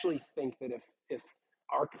 Like I actually think that if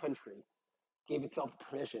our country gave itself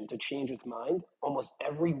permission to change its mind, almost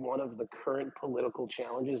every one of the current political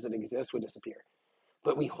challenges that exist would disappear.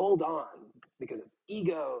 But we hold on because of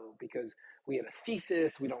ego, because we have a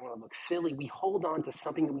thesis, we don't want to look silly. We hold on to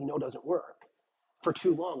something that we know doesn't work for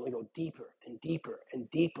too long. We go deeper and deeper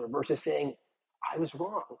and deeper versus saying, I was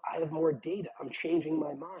wrong. I have more data. I'm changing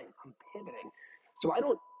my mind. I'm pivoting. So I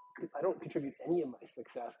don't contribute any of my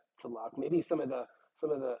success to luck. Maybe some of the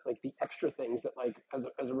like the extra things that like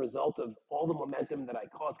as a result of all the momentum that I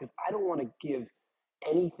cause, because I don't want to give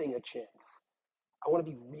anything a chance. I want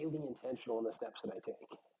to be really intentional in the steps that I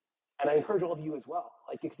take. And I encourage all of you as well.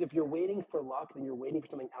 Like, because if you're waiting for luck, then you're waiting for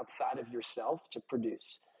something outside of yourself to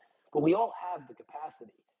produce. But we all have the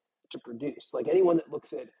capacity to produce. Like anyone that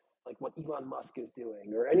looks at like what Elon Musk is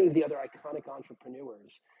doing or any of the other iconic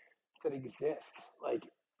entrepreneurs that exist, like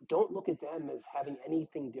don't look at them as having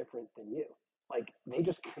anything different than you. Like, they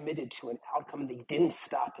just committed to an outcome. They didn't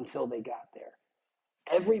stop until they got there.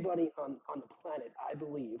 Everybody on the planet, I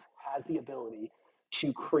believe, has the ability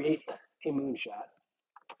to create a moonshot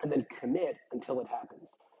and then commit until it happens.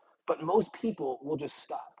 But most people will just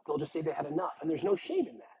stop. They'll just say they had enough. And there's no shame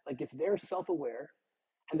in that. Like, if they're self-aware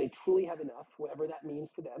and they truly have enough, whatever that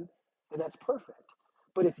means to them, then that's perfect.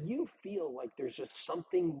 But if you feel like there's just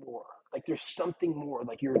something more, like there's something more,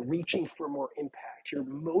 like you're reaching for more impact, you're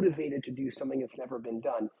motivated to do something that's never been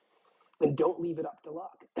done, then don't leave it up to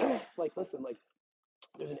luck. Like, listen, like,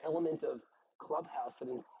 there's an element of Clubhouse that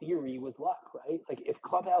in theory was luck, right? Like, if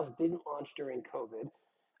Clubhouse didn't launch during COVID,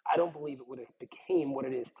 I don't believe it would have became what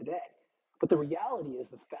it is today. But the reality is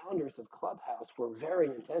the founders of Clubhouse were very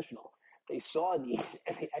intentional. They saw a need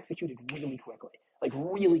and they executed really quickly, like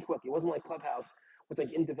really quickly. It wasn't like Clubhouse was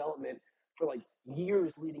like in development for like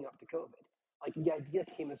years leading up to COVID. Like, the idea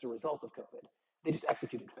came as a result of COVID. They just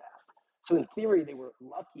executed fast. So in theory, they were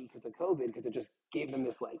lucky because of COVID, because it just gave them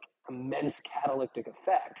this like immense catalytic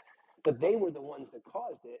effect. But they were the ones that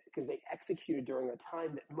caused it because they executed during a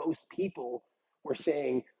time that most people were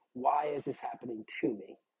saying, why is this happening to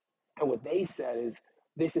me? And what they said is,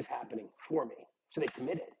 this is happening for me. So they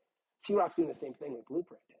committed. C-Rock's doing the same thing that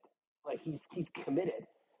Blueprint did. Like, he's committed,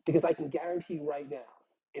 because I can guarantee you right now,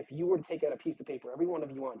 if you were to take out a piece of paper, every one of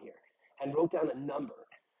you on here, and wrote down a number,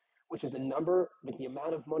 which is the number, like the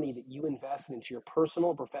amount of money that you invested into your personal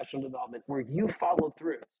and professional development, where you followed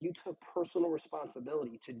through, you took personal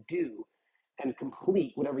responsibility to do and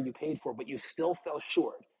complete whatever you paid for, but you still fell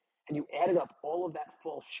short, and you added up all of that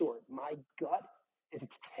fall short, my gut is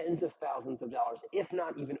it's tens of thousands of dollars, if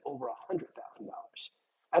not even over $100,000.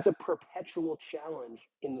 That's a perpetual challenge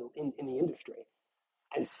in the industry.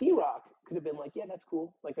 And C-Rock could have been like, yeah, that's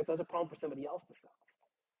cool. Like, that's a problem for somebody else to solve.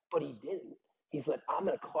 But he didn't. He's like, I'm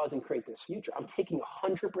going to cause and create this future. I'm taking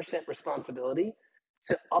 100% responsibility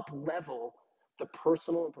to up-level the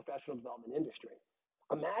personal and professional development industry.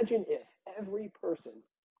 Imagine if every person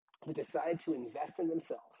that decided to invest in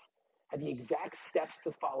themselves had the exact steps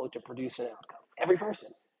to follow to produce an outcome. Every person.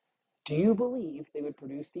 Do you believe they would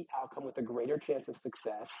produce the outcome with a greater chance of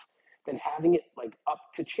success than having it like up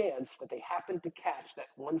to chance that they happen to catch that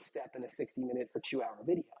one step in a 60-minute or 2-hour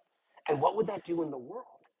video? And what would that do in the world?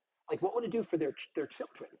 Like, what would it do for their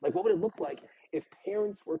children? Like, what would it look like if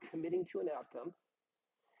parents were committing to an outcome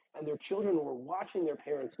and their children were watching their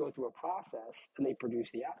parents go through a process and they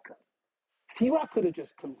produced the outcome? C-Rock could have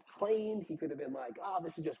just complained. He could have been like, oh,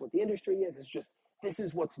 this is just what the industry is. This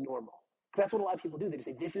is what's normal. That's what a lot of people do. They just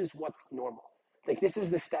say, this is what's normal. Like, this is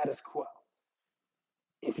the status quo.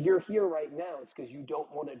 If you're here right now, it's because you don't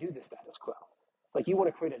want to do the status quo. Like, you want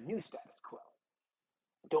to create a new status quo.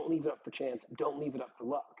 Don't leave it up for chance. Don't leave it up for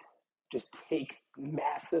luck. Just take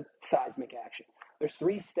massive seismic action. There's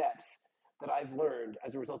 3 steps that I've learned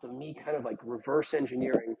as a result of me kind of like reverse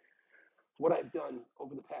engineering what I've done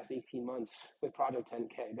over the past 18 months with Project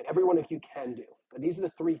 10K that every one of you can do. But these are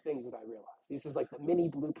the 3 things that I realized. This is like the mini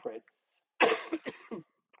blueprint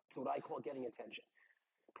to what I call getting attention.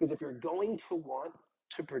 Because if you're going to want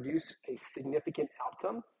to produce a significant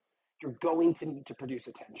outcome, you're going to need to produce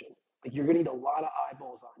attention. Like, you're going to need a lot of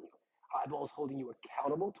eyeballs on you. Eyeballs holding you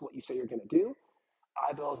accountable to what you say you're going to do.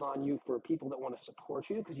 Eyeballs on you for people that want to support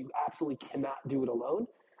you, because you absolutely cannot do it alone.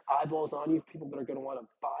 Eyeballs on you for people that are going to want to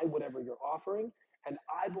buy whatever you're offering. And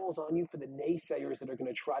eyeballs on you for the naysayers that are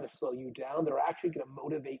going to try to slow you down, that are actually going to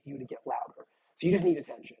motivate you to get louder. So you just need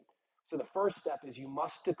attention. So the first step is you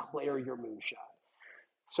must declare your moonshot.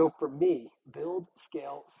 So for me, build,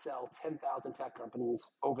 scale, sell 10,000 tech companies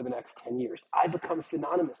over the next 10 years. I become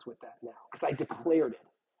synonymous with that now because I declared it.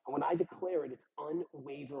 And when I declare it, it's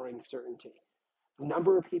unwavering certainty. The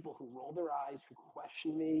number of people who roll their eyes, who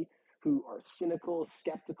question me, who are cynical,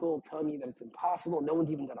 skeptical, telling me that it's impossible, no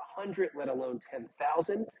one's even done 100, let alone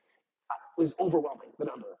 10,000, was overwhelming, the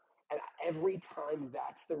number. And every time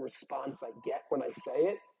that's the response I get when I say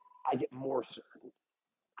it, I get more certain.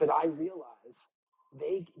 Because I realize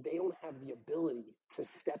they don't have the ability to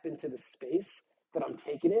step into the space that I'm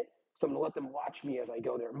taking it. So I'm going to let them watch me as I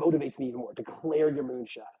go there. It motivates me even more. Declare your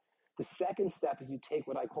moonshot. The second step is you take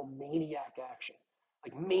what I call maniac action.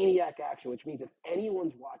 Like maniac action, which means if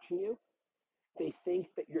anyone's watching you, they think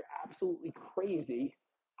that you're absolutely crazy,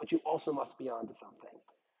 but you also must be onto something.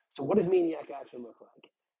 So what does maniac action look like?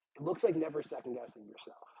 It looks like never second guessing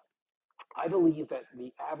yourself. I believe that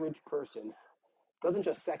the average person doesn't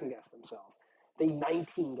just second guess themselves. They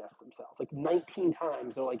 19 guess themselves. Like 19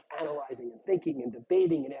 times they're like analyzing and thinking and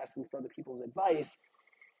debating and asking for other people's advice.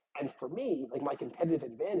 And for me, like my competitive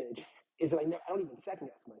advantage is that I don't even second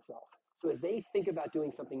guess myself. So as they think about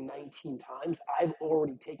doing something 19 times, I've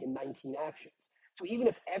already taken 19 actions. So even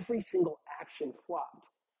if every single action flopped,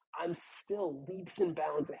 I'm still leaps and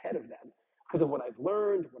bounds ahead of them because of what I've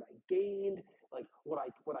learned, what I gained, like what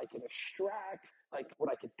I can extract, like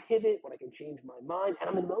what I can pivot, what I can change my mind, and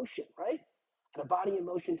I'm in motion, right? And a body in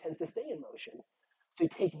motion tends to stay in motion. So you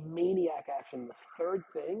take maniac action. The third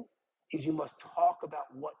thing is you must talk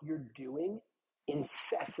about what you're doing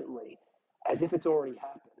incessantly, as if it's already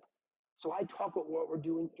happened. So I talk about what we're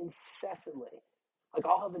doing incessantly. Like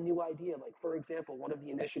I'll have a new idea. Like for example, one of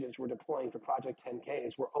the initiatives we're deploying for Project 10K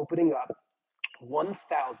is we're opening up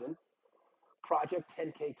 1,000 Project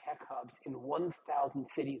 10K tech hubs in 1,000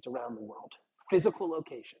 cities around the world, physical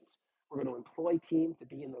locations. We're going to employ teams to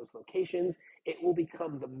be in those locations. It will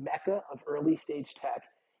become the mecca of early stage tech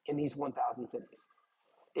in these 1,000 cities.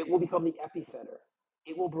 It will become the epicenter.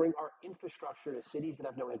 It will bring our infrastructure to cities that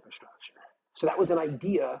have no infrastructure. So that was an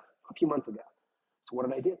idea a few months ago. So what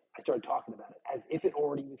did I do? I started talking about it as if it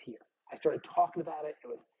already was here. I started talking about it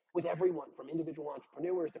with everyone, from individual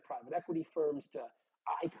entrepreneurs to private equity firms to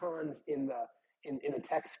icons in the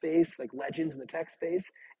tech space, like legends in the tech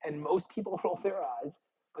space. And most people rolled their eyes,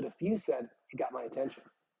 but a few said, it got my attention.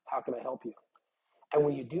 How can I help you? And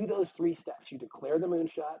when you do those 3 steps, you declare the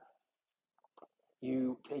moonshot,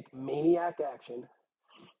 you take maniac action,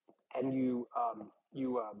 and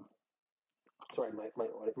sorry,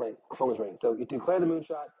 my phone was ringing. So you declare the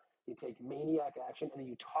moonshot, you take maniac action, and then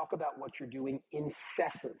you talk about what you're doing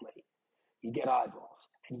incessantly. You get eyeballs,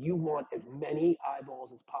 and you want as many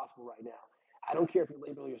eyeballs as possible right now. I don't care if you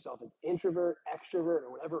label yourself as introvert, extrovert,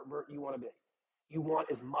 or whatever vert you want to be. You want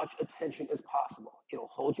as much attention as possible. It'll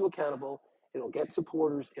hold you accountable. It'll get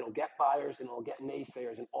supporters. It'll get buyers, and it'll get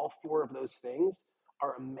naysayers. And all 4 of those things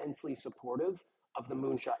are immensely supportive of the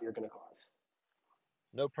moonshot you're going to cause.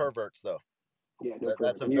 No perverts, though. Yeah, no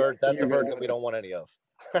That's a pervert. vert. That's a vert that we don't want any of.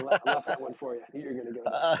 I left that one for you. You're going to go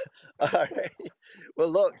there. All right. Well,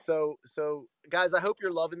 look. So guys, I hope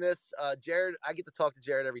you're loving this. Jared, I get to talk to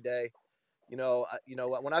Jared every day.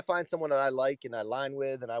 When I find someone that I like and I align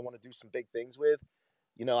with and I want to do some big things with,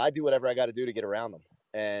 I do whatever I got to do to get around them.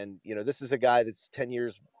 And, this is a guy that's 10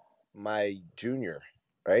 years my junior,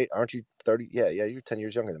 right? Aren't you 30? Yeah, you're 10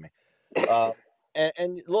 years younger than me.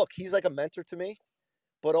 And look, he's like a mentor to me,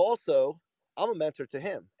 but also I'm a mentor to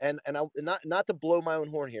him. And I not to blow my own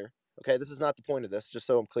horn here. Okay, this is not the point of this, just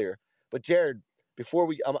so I'm clear. But Jared,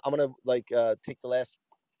 before I'm gonna take the last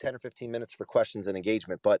 10 or 15 minutes for questions and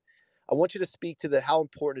engagement, but I want you to speak to how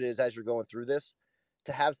important it is as you're going through this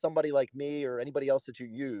to have somebody like me or anybody else that you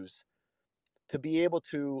use to be able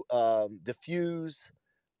to diffuse.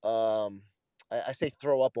 I say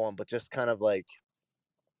throw up on, but just kind of like,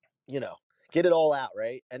 get it all out,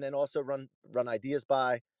 right? And then also run ideas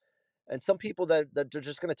by. And some people that they're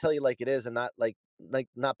just going to tell you like it is and not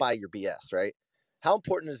not buy your BS, right? How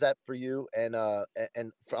important is that for you? And I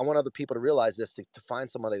want other people to realize this, to find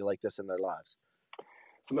somebody like this in their lives.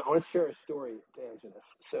 So I want to share a story to answer this.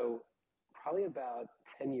 So probably about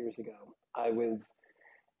 10 years ago, I was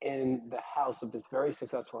in the house of this very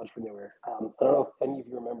successful entrepreneur. I don't know if any of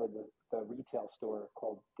you remember the retail store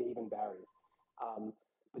called Dave & Barry's.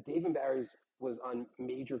 But Dave & Barry's was on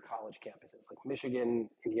major college campuses, like Michigan,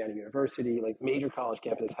 Indiana University, like major college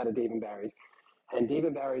campuses had a Dave & Barry's. And Dave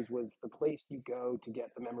 & Barry's was the place you go to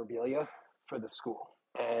get the memorabilia for the school.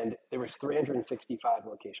 And there was 365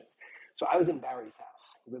 locations. So I was in Barry's house.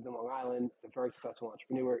 He lived in Long Island, a very successful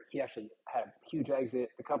entrepreneur. He actually had a huge exit.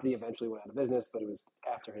 The company eventually went out of business, but it was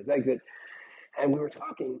after his exit. And we were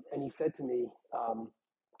talking, and he said to me,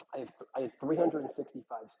 I had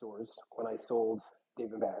 365 stores when I sold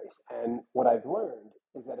Dave & Barry's. And what I've learned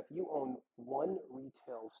is that if you own one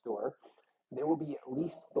retail store, there'll be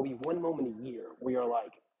one moment a year where you're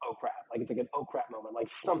like, oh crap, like it's like an oh crap moment, like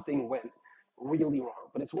something went really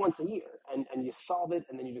wrong, but it's once a year and you solve it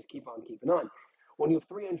and then you just keep on keeping on. When you have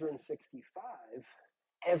 365,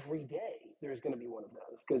 every day there's going to be one of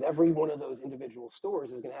those, because every one of those individual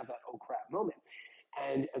stores is going to have that oh crap moment.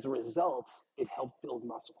 And as a result, it helped build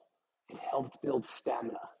muscle. It helped build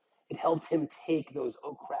stamina. It helped him take those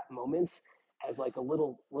oh crap moments as like a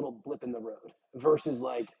little blip in the road versus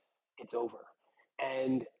like it's over.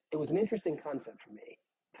 And it was an interesting concept for me.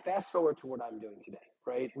 Fast forward to what I'm doing today,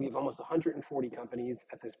 right? We have almost 140 companies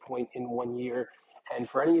at this point in 1 year. And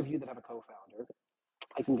for any of you that have a co-founder,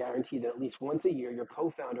 I can guarantee that at least once a year, your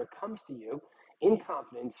co-founder comes to you in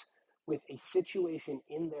confidence with a situation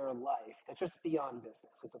in their life that's just beyond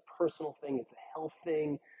business. It's a personal thing. It's a health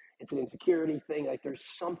thing. It's an insecurity thing. Like there's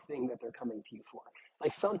something that they're coming to you for,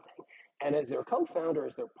 like something. And as their co-founder,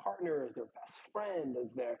 as their partner, as their best friend,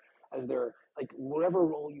 as their as their, like, whatever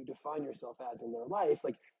role you define yourself as in their life,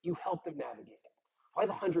 like, you help them navigate it. I have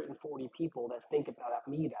 140 people that think about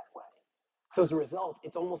me that way. So as a result,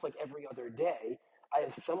 it's almost like every other day, I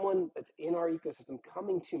have someone that's in our ecosystem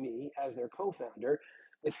coming to me as their co-founder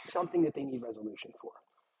with something that they need resolution for.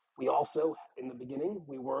 We also, in the beginning,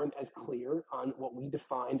 we weren't as clear on what we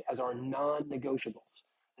defined as our non-negotiables.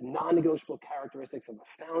 The non-negotiable characteristics of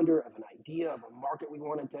a founder, of an idea, of a market we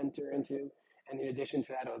wanted to enter into, and in addition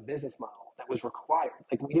to that, of a business model that was required.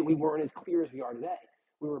 Like we weren't as clear as we are today.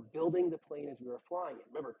 We were building the plane as we were flying it.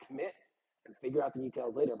 Remember, commit and figure out the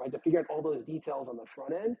details later. If I had to figure out all those details on the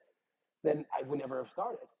front end, then I would never have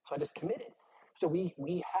started. So I just committed. So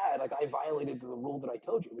we had, like, I violated the rule that I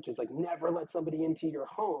told you, which is like never let somebody into your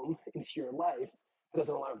home, into your life that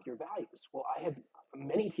doesn't align with your values. Well, I had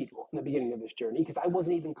many people in the beginning of this journey because I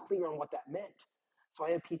wasn't even clear on what that meant. So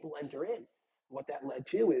I had people enter in. What that led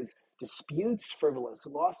to is disputes, frivolous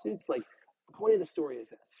lawsuits. Like, the point of the story is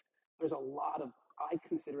this: there's a lot of, I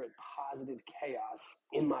consider it positive chaos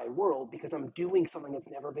in my world because I'm doing something that's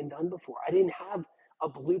never been done before. I didn't have a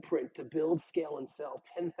blueprint to build, scale, and sell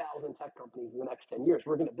 10,000 tech companies in the next 10 years.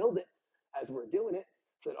 We're going to build it as we're doing it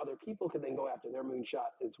so that other people can then go after their moonshot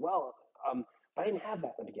as well. But I didn't have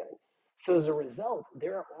that in the beginning. So as a result,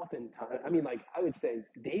 there are often times, I mean, like, I would say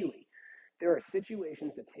daily, there are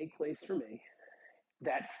situations that take place for me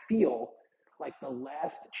that feel like the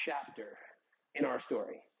last chapter in our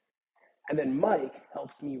story. And then Mike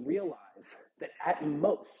helps me realize that at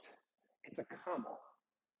most, it's a comma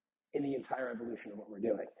in the entire evolution of what we're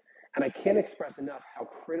doing. And I can't express enough how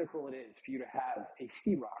critical it is for you to have a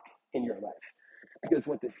C-Rock in your life. Because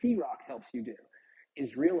what the C-Rock helps you do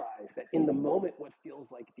is realize that in the moment, what feels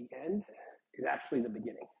like the end is actually the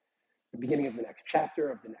beginning of the next chapter,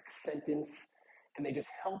 of the next sentence. And they just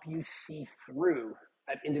help you see through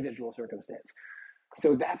that individual circumstance.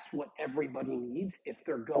 So that's what everybody needs if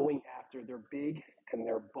they're going after their big and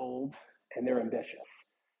they're bold and they're ambitious.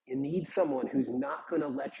 You need someone who's not going to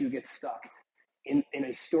let you get stuck in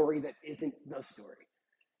a story that isn't the story.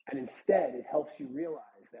 And instead, it helps you realize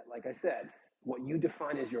that, like I said, what you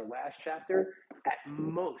define as your last chapter at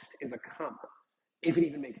most is a comma, if it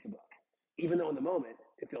even makes the book, even though in the moment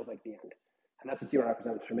it feels like the end. And that's what C-Rock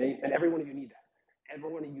represents for me. And every one of you need that.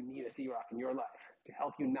 Every one of you need a C-Rock in your life to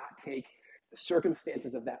help you not take the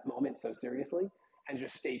circumstances of that moment so seriously and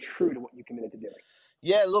just stay true to what you committed to doing.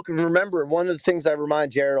 Yeah, look, remember, one of the things I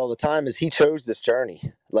remind Jared all the time is he chose this journey.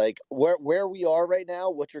 Like, where we are right now,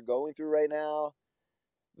 what you're going through right now,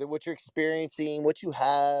 what you're experiencing, what you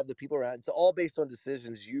have, the people around, it's all based on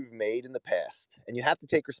decisions you've made in the past. And you have to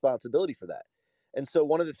take responsibility for that. And so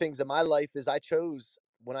one of the things in my life is I chose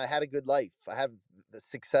when I had a good life. I have a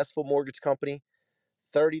successful mortgage company,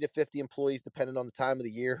 30 to 50 employees, depending on the time of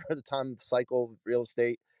the year or the time of the cycle of real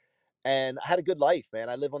estate. And I had a good life, man.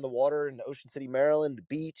 I live on the water in Ocean City, Maryland, the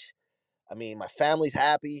beach. I mean, my family's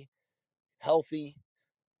happy, healthy,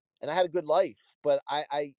 and I had a good life. But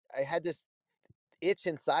I had this itch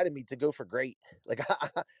inside of me to go for great. Like,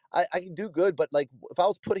 I can do good, but like, if I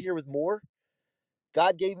was put here with more,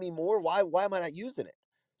 God gave me more. Why am I not using it?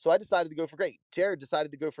 So I decided to go for great. Jared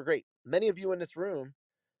decided to go for great. Many of you in this room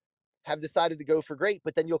have decided to go for great,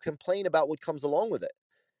 but then you'll complain about what comes along with it.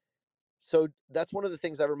 So that's one of the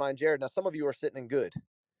things I remind Jared. Now, some of you are sitting in good,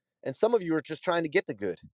 and some of you are just trying to get the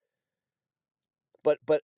good.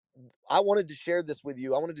 But I wanted to share this with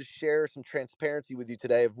you. I wanted to share some transparency with you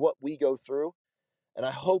today of what we go through. And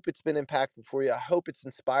I hope it's been impactful for you. I hope it's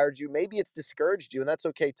inspired you. Maybe it's discouraged you, and that's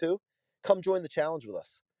okay too. Come join the challenge with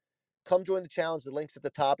us. Come join the challenge. The link's at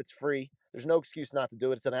the top. It's free. There's no excuse not to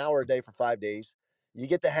do it. It's an hour a day for 5 days. You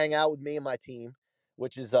get to hang out with me and my team,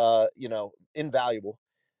 which is, invaluable,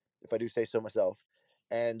 if I do say so myself.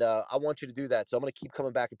 And I want you to do that. So I'm going to keep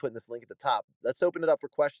coming back and putting this link at the top. Let's open it up for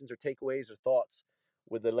questions or takeaways or thoughts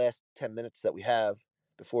with the last 10 minutes that we have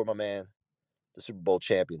before my man, the Super Bowl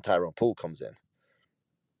champion, Tyrone Poole, comes in.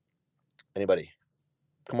 Anybody?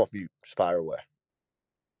 Come off mute. Just fire away.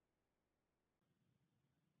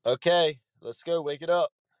 Okay, let's go. Wake it up.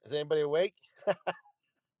 Is anybody awake?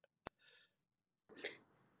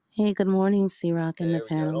 Hey, good morning, C-Rock and the There we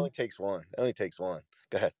go. It panel. only takes one.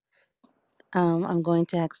 Go ahead. I'm going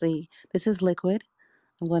to this is Liquid.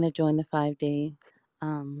 I'm going to join the 5-day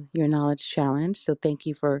Your Knowledge Challenge. So thank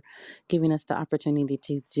you for giving us the opportunity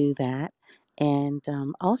to do that. And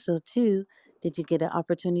also, too, did you get an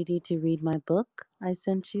opportunity to read my book I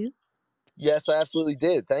sent you? Yes, I absolutely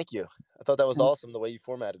did. Thank you. I thought that was awesome the way you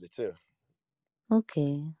formatted it, too.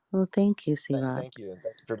 Okay. Well, thank you, C-Rock. Thank you. And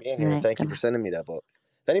thank you for being here. Right. And thank you for sending me that book.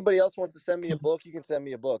 If anybody else wants to send me a book, you can send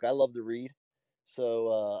me a book. I love to read. So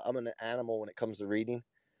I'm an animal when it comes to reading.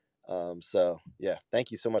 So yeah,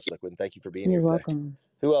 thank you so much, Liquid. And thank you for being You're here today. welcome.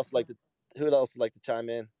 Who else would like to chime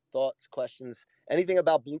in? Thoughts, questions, anything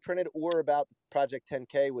about Blueprinted or about Project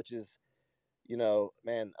 10K, which is,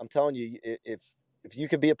 man, I'm telling you, if you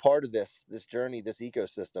could be a part of this journey, this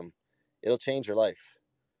ecosystem, it'll change your life.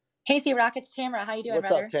 Hey, C-Rock, it's Tamara. How you doing, What's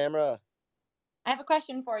brother? up, Tamara? I have a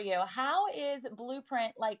question for you. How is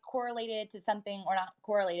Blueprint correlated to something, or not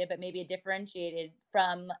correlated, but maybe differentiated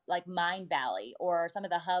from Mindvalley or some of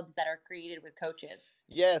the hubs that are created with coaches?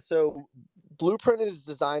 Yeah, so Blueprint is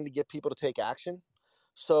designed to get people to take action.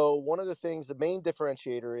 So one of the things, the main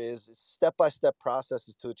differentiator is step-by-step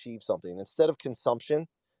processes to achieve something. Instead of consumption,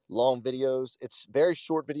 long videos, it's very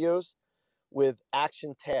short videos with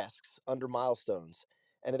action tasks under milestones.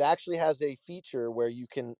 And it actually has a feature where you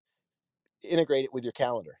can integrate it with your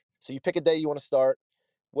calendar. So you pick a day you want to start,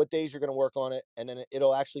 what days you're going to work on it, and then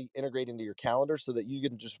it'll actually integrate into your calendar so that you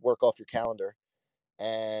can just work off your calendar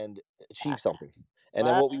and achieve something. And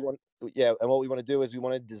then what we want to do is we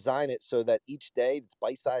want to design it so that each day it's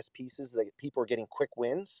bite-sized pieces that people are getting quick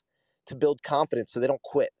wins to build confidence so they don't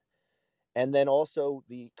quit. And then also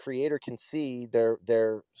the creator can see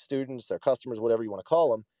their students, their customers, whatever you want to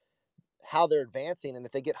call them, how they're advancing. And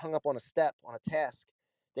if they get hung up on a step, on a task,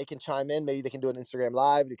 they can chime in. Maybe they can do an Instagram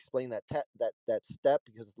live to explain that step,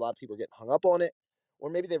 because a lot of people are getting hung up on it, or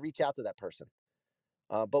maybe they reach out to that person.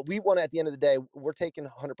 But we want to, at the end of the day, we're taking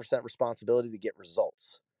 100% responsibility to get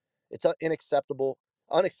results. It's unacceptable,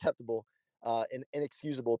 and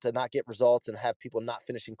inexcusable to not get results and have people not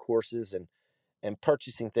finishing courses and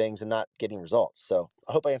purchasing things and not getting results. So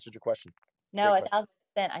I hope I answered your question. No, 1,000%.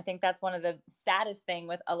 I think that's one of the saddest thing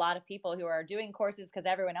with a lot of people who are doing courses because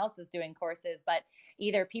everyone else is doing courses, but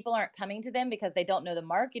either people aren't coming to them because they don't know the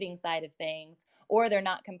marketing side of things, or they're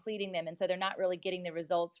not completing them. And so they're not really getting the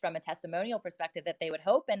results from a testimonial perspective that they would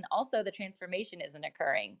hope. And also the transformation isn't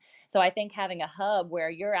occurring. So I think having a hub where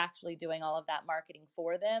you're actually doing all of that marketing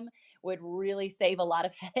for them would really save a lot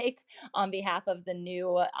of headache on behalf of the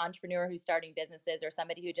new entrepreneur who's starting businesses, or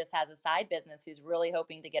somebody who just has a side business who's really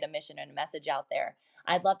hoping to get a mission and a message out there.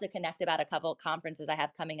 I'd love to connect about a couple of conferences I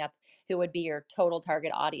have coming up who would be your total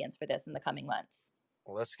target audience for this in the coming months.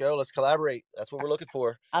 Well, let's go. Let's collaborate. That's what we're looking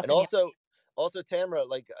for. And also Tamara,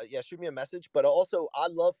 shoot me a message. But also, I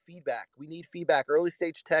love feedback. We need feedback. Early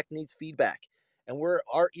stage tech needs feedback, and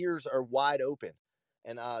our ears are wide open.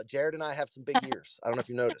 And Jared and I have some big ears. I don't know if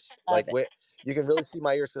you noticed. You can really see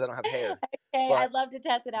my ears because I don't have hair. Okay, I'd love to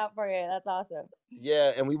test it out for you. That's awesome.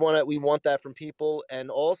 Yeah, and we want that from people. And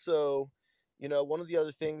also, one of the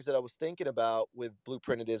other things that I was thinking about with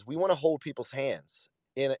Blueprinted is we want to hold people's hands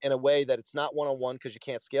in a way that it's not one-on-one, because you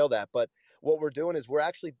can't scale that. But what we're doing is we're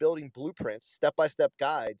actually building blueprints, step-by-step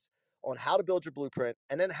guides on how to build your blueprint,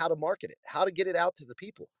 and then how to market it, how to get it out to the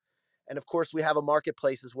people. And of course, we have a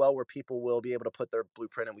marketplace as well where people will be able to put their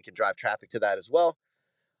blueprint, and we can drive traffic to that as well.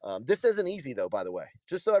 This isn't easy though, by the way,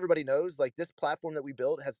 just so everybody knows, this platform that we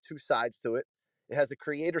built has two sides to it. It has a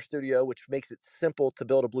creator studio, which makes it simple to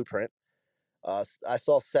build a blueprint. I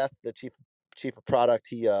saw Seth, the chief of product.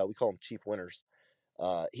 We call him Chief Winners.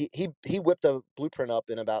 He whipped a blueprint up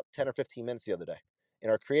in about 10 or 15 minutes the other day in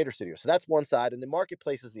our creator studio. So that's one side, and the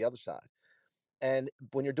marketplace is the other side. And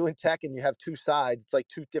when you're doing tech and you have two sides, it's like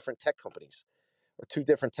two different tech companies or two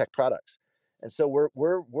different tech products. And so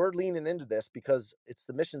we're leaning into this because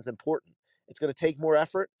the mission's important. It's going to take more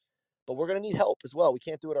effort, but we're going to need help as well. We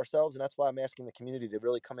can't do it ourselves, and that's why I'm asking the community to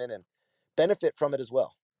really come in and benefit from it as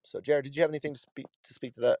well. So, Jared, did you have anything to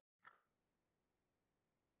speak to that?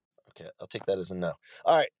 Okay, I'll take that as a no.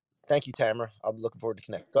 All right, thank you, Tamara. I'm looking forward to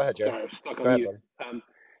connect. Go ahead, Jared. Sorry, I'm stuck on mute.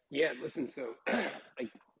 Yeah, listen. So,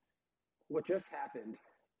 what just happened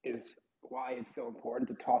is why it's so important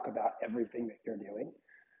to talk about everything that you're doing.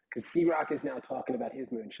 Because C-Rock is now talking about his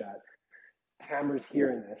moonshot. Tamara's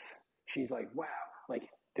hearing this. She's like, wow.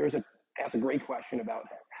 Asked a great question about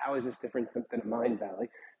how is this different than a Mindvalley?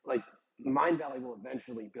 Mindvalley will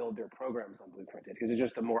eventually build their programs on Blueprinted because it's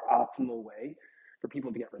just a more optimal way for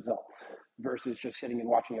people to get results versus just sitting and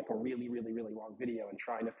watching a really, really, really long video and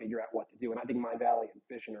trying to figure out what to do. And I think Mindvalley and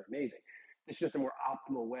Vision are amazing. It's just a more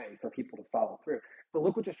optimal way for people to follow through. But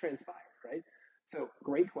look what just transpired, right? So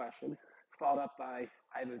great question, followed up by,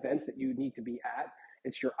 I have events that you need to be at.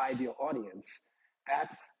 It's your ideal audience.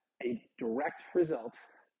 That's a direct result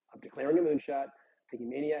of declaring a moonshot, taking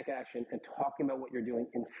maniac action, and talking about what you're doing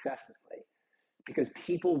incessantly. Because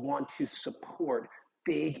people want to support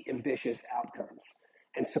big, ambitious outcomes.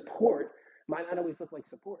 And support might not always look like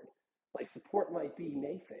support. Support might be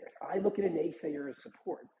naysayers. I look at a naysayer as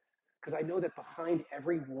support because I know that behind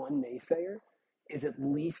every one naysayer is at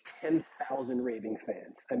least 10,000 raving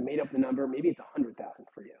fans. I made up the number, maybe it's 100,000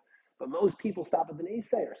 for you. But most people stop at the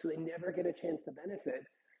naysayer, so they never get a chance to benefit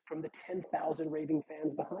from the 10,000 raving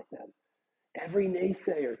fans behind them. Every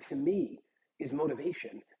naysayer, to me, is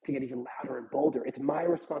motivation to get even louder and bolder. It's my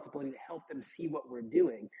responsibility to help them see what we're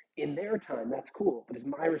doing. In their time, that's cool, but it's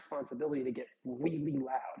my responsibility to get really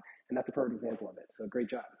loud, and that's a perfect example of it. So great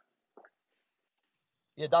job.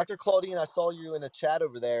 Yeah, Dr. Claudine, I saw you in a chat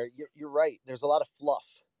over there. You're right. There's a lot of fluff.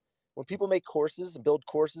 When people make courses and build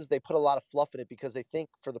courses, they put a lot of fluff in it because they think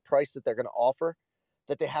for the price that they're going to offer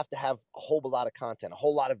that they have to have a whole lot of content, a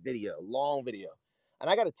whole lot of video, long video. And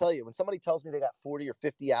I got to tell you, when somebody tells me they got 40 or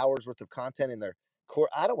 50 hours worth of content in their course,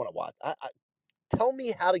 I don't want to watch. Tell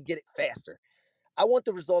me how to get it faster. I want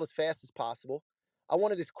the result as fast as possible. I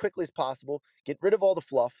want it as quickly as possible. Get rid of all the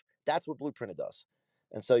fluff. That's what Blueprinted does.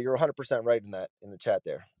 And so you're 100% right in that, in the chat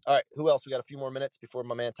there. All right, who else? We got a few more minutes before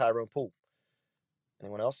my man Tyrone Poole.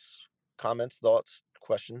 Anyone else? Comments, thoughts,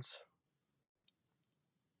 questions?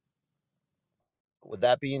 With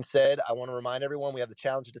that being said, I want to remind everyone we have the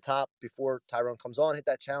challenge at the top before Tyrone comes on. Hit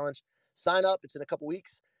that challenge. Sign up. It's in a couple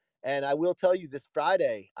weeks. And I will tell you this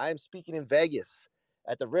Friday, I am speaking in Vegas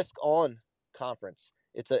at the Risk On conference.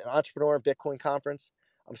 It's an entrepreneur and Bitcoin conference.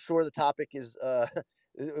 I'm sure the topic is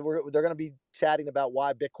they're going to be chatting about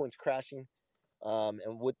why Bitcoin's crashing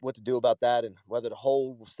and what to do about that and whether to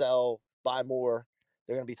hold, sell, buy more.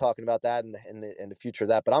 They're going to be talking about that in the future of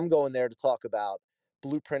that. But I'm going there to talk about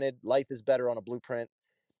Blueprinted. Life is better on a blueprint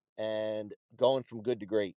and going from good to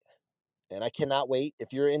great. And I cannot wait.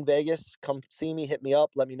 If you're in Vegas, come see me, hit me up,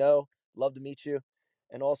 let me know. Love to meet you.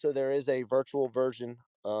 And also there is a virtual version,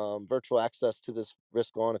 virtual access to this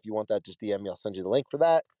Risk On. If you want that, just DM me. I'll send you the link for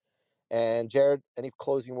that. And Jared, any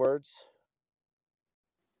closing words?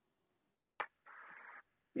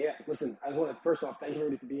 Yeah, listen, I just want to first off thank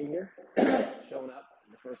everybody for being here, showing up,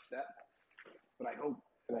 the first step. But I hope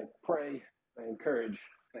and I pray, I encourage,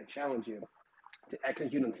 and I challenge you to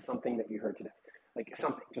execute on something that you heard today. Like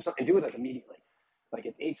something, just something, do it like immediately. Like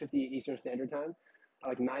it's 8:50 Eastern Standard Time,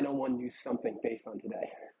 like 9:01, do something based on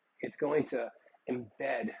today. It's going to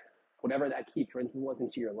embed whatever that key principle was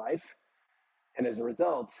into your life. And as a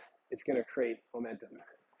result, it's going to create momentum.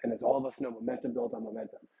 And as all of us know, momentum builds on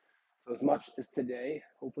momentum. So as much as today,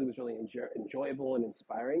 hopefully was really enjoyable and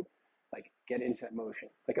inspiring, like get into motion,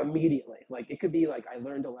 like immediately. Like it could be like, I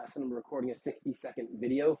learned a lesson, I'm recording a 60-second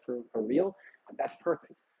video for a reel. That's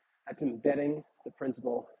perfect. That's embedding the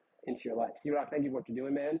principle into your life. C-Rock, thank you for what you're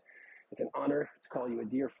doing, man. It's an honor to call you a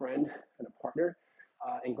dear friend and a partner.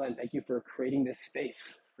 And Glenn, thank you for creating this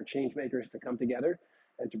space for change makers to come together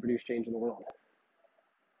and to produce change in the world.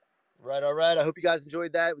 Right, all right. I hope you guys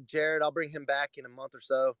enjoyed that with Jared. I'll bring him back in a month or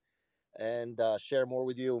so and share more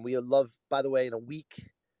with you. And we love, by the way, in a week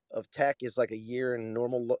of tech is like a year in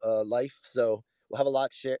normal life. So we'll have a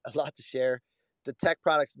lot to share. The tech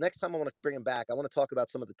products, next time I want to bring them back, I want to talk about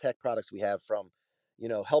some of the tech products we have from, you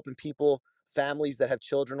know, helping people, families that have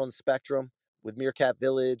children on the spectrum with Meerkat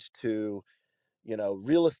Village to, you know,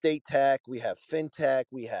 real estate tech. We have fintech.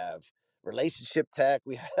 We have relationship tech.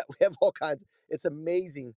 We have all kinds. It's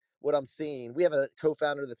amazing what I'm seeing. We have a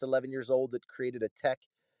co-founder that's 11 years old that created a tech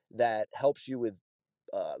that helps you with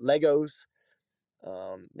Legos.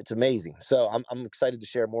 It's amazing. So I'm excited to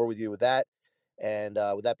share more with you with that. And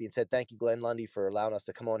with that being said, thank you, Glenn Lundy, for allowing us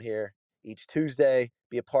to come on here each Tuesday,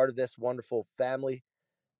 be a part of this wonderful family.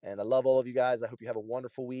 And I love all of you guys. I hope you have a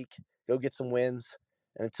wonderful week. Go get some wins.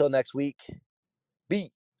 And until next week,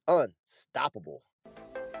 be unstoppable.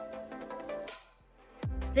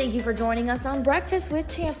 Thank you for joining us on Breakfast with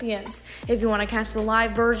Champions. If you want to catch the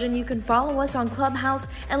live version, you can follow us on Clubhouse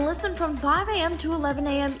and listen from 5 a.m. to 11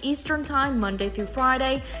 a.m. Eastern Time, Monday through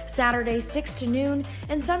Friday, Saturdays 6 to noon,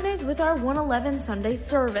 and Sundays with our 111 Sunday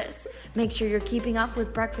service. Make sure you're keeping up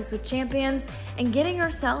with Breakfast with Champions and getting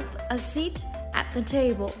yourself a seat at the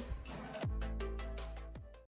table.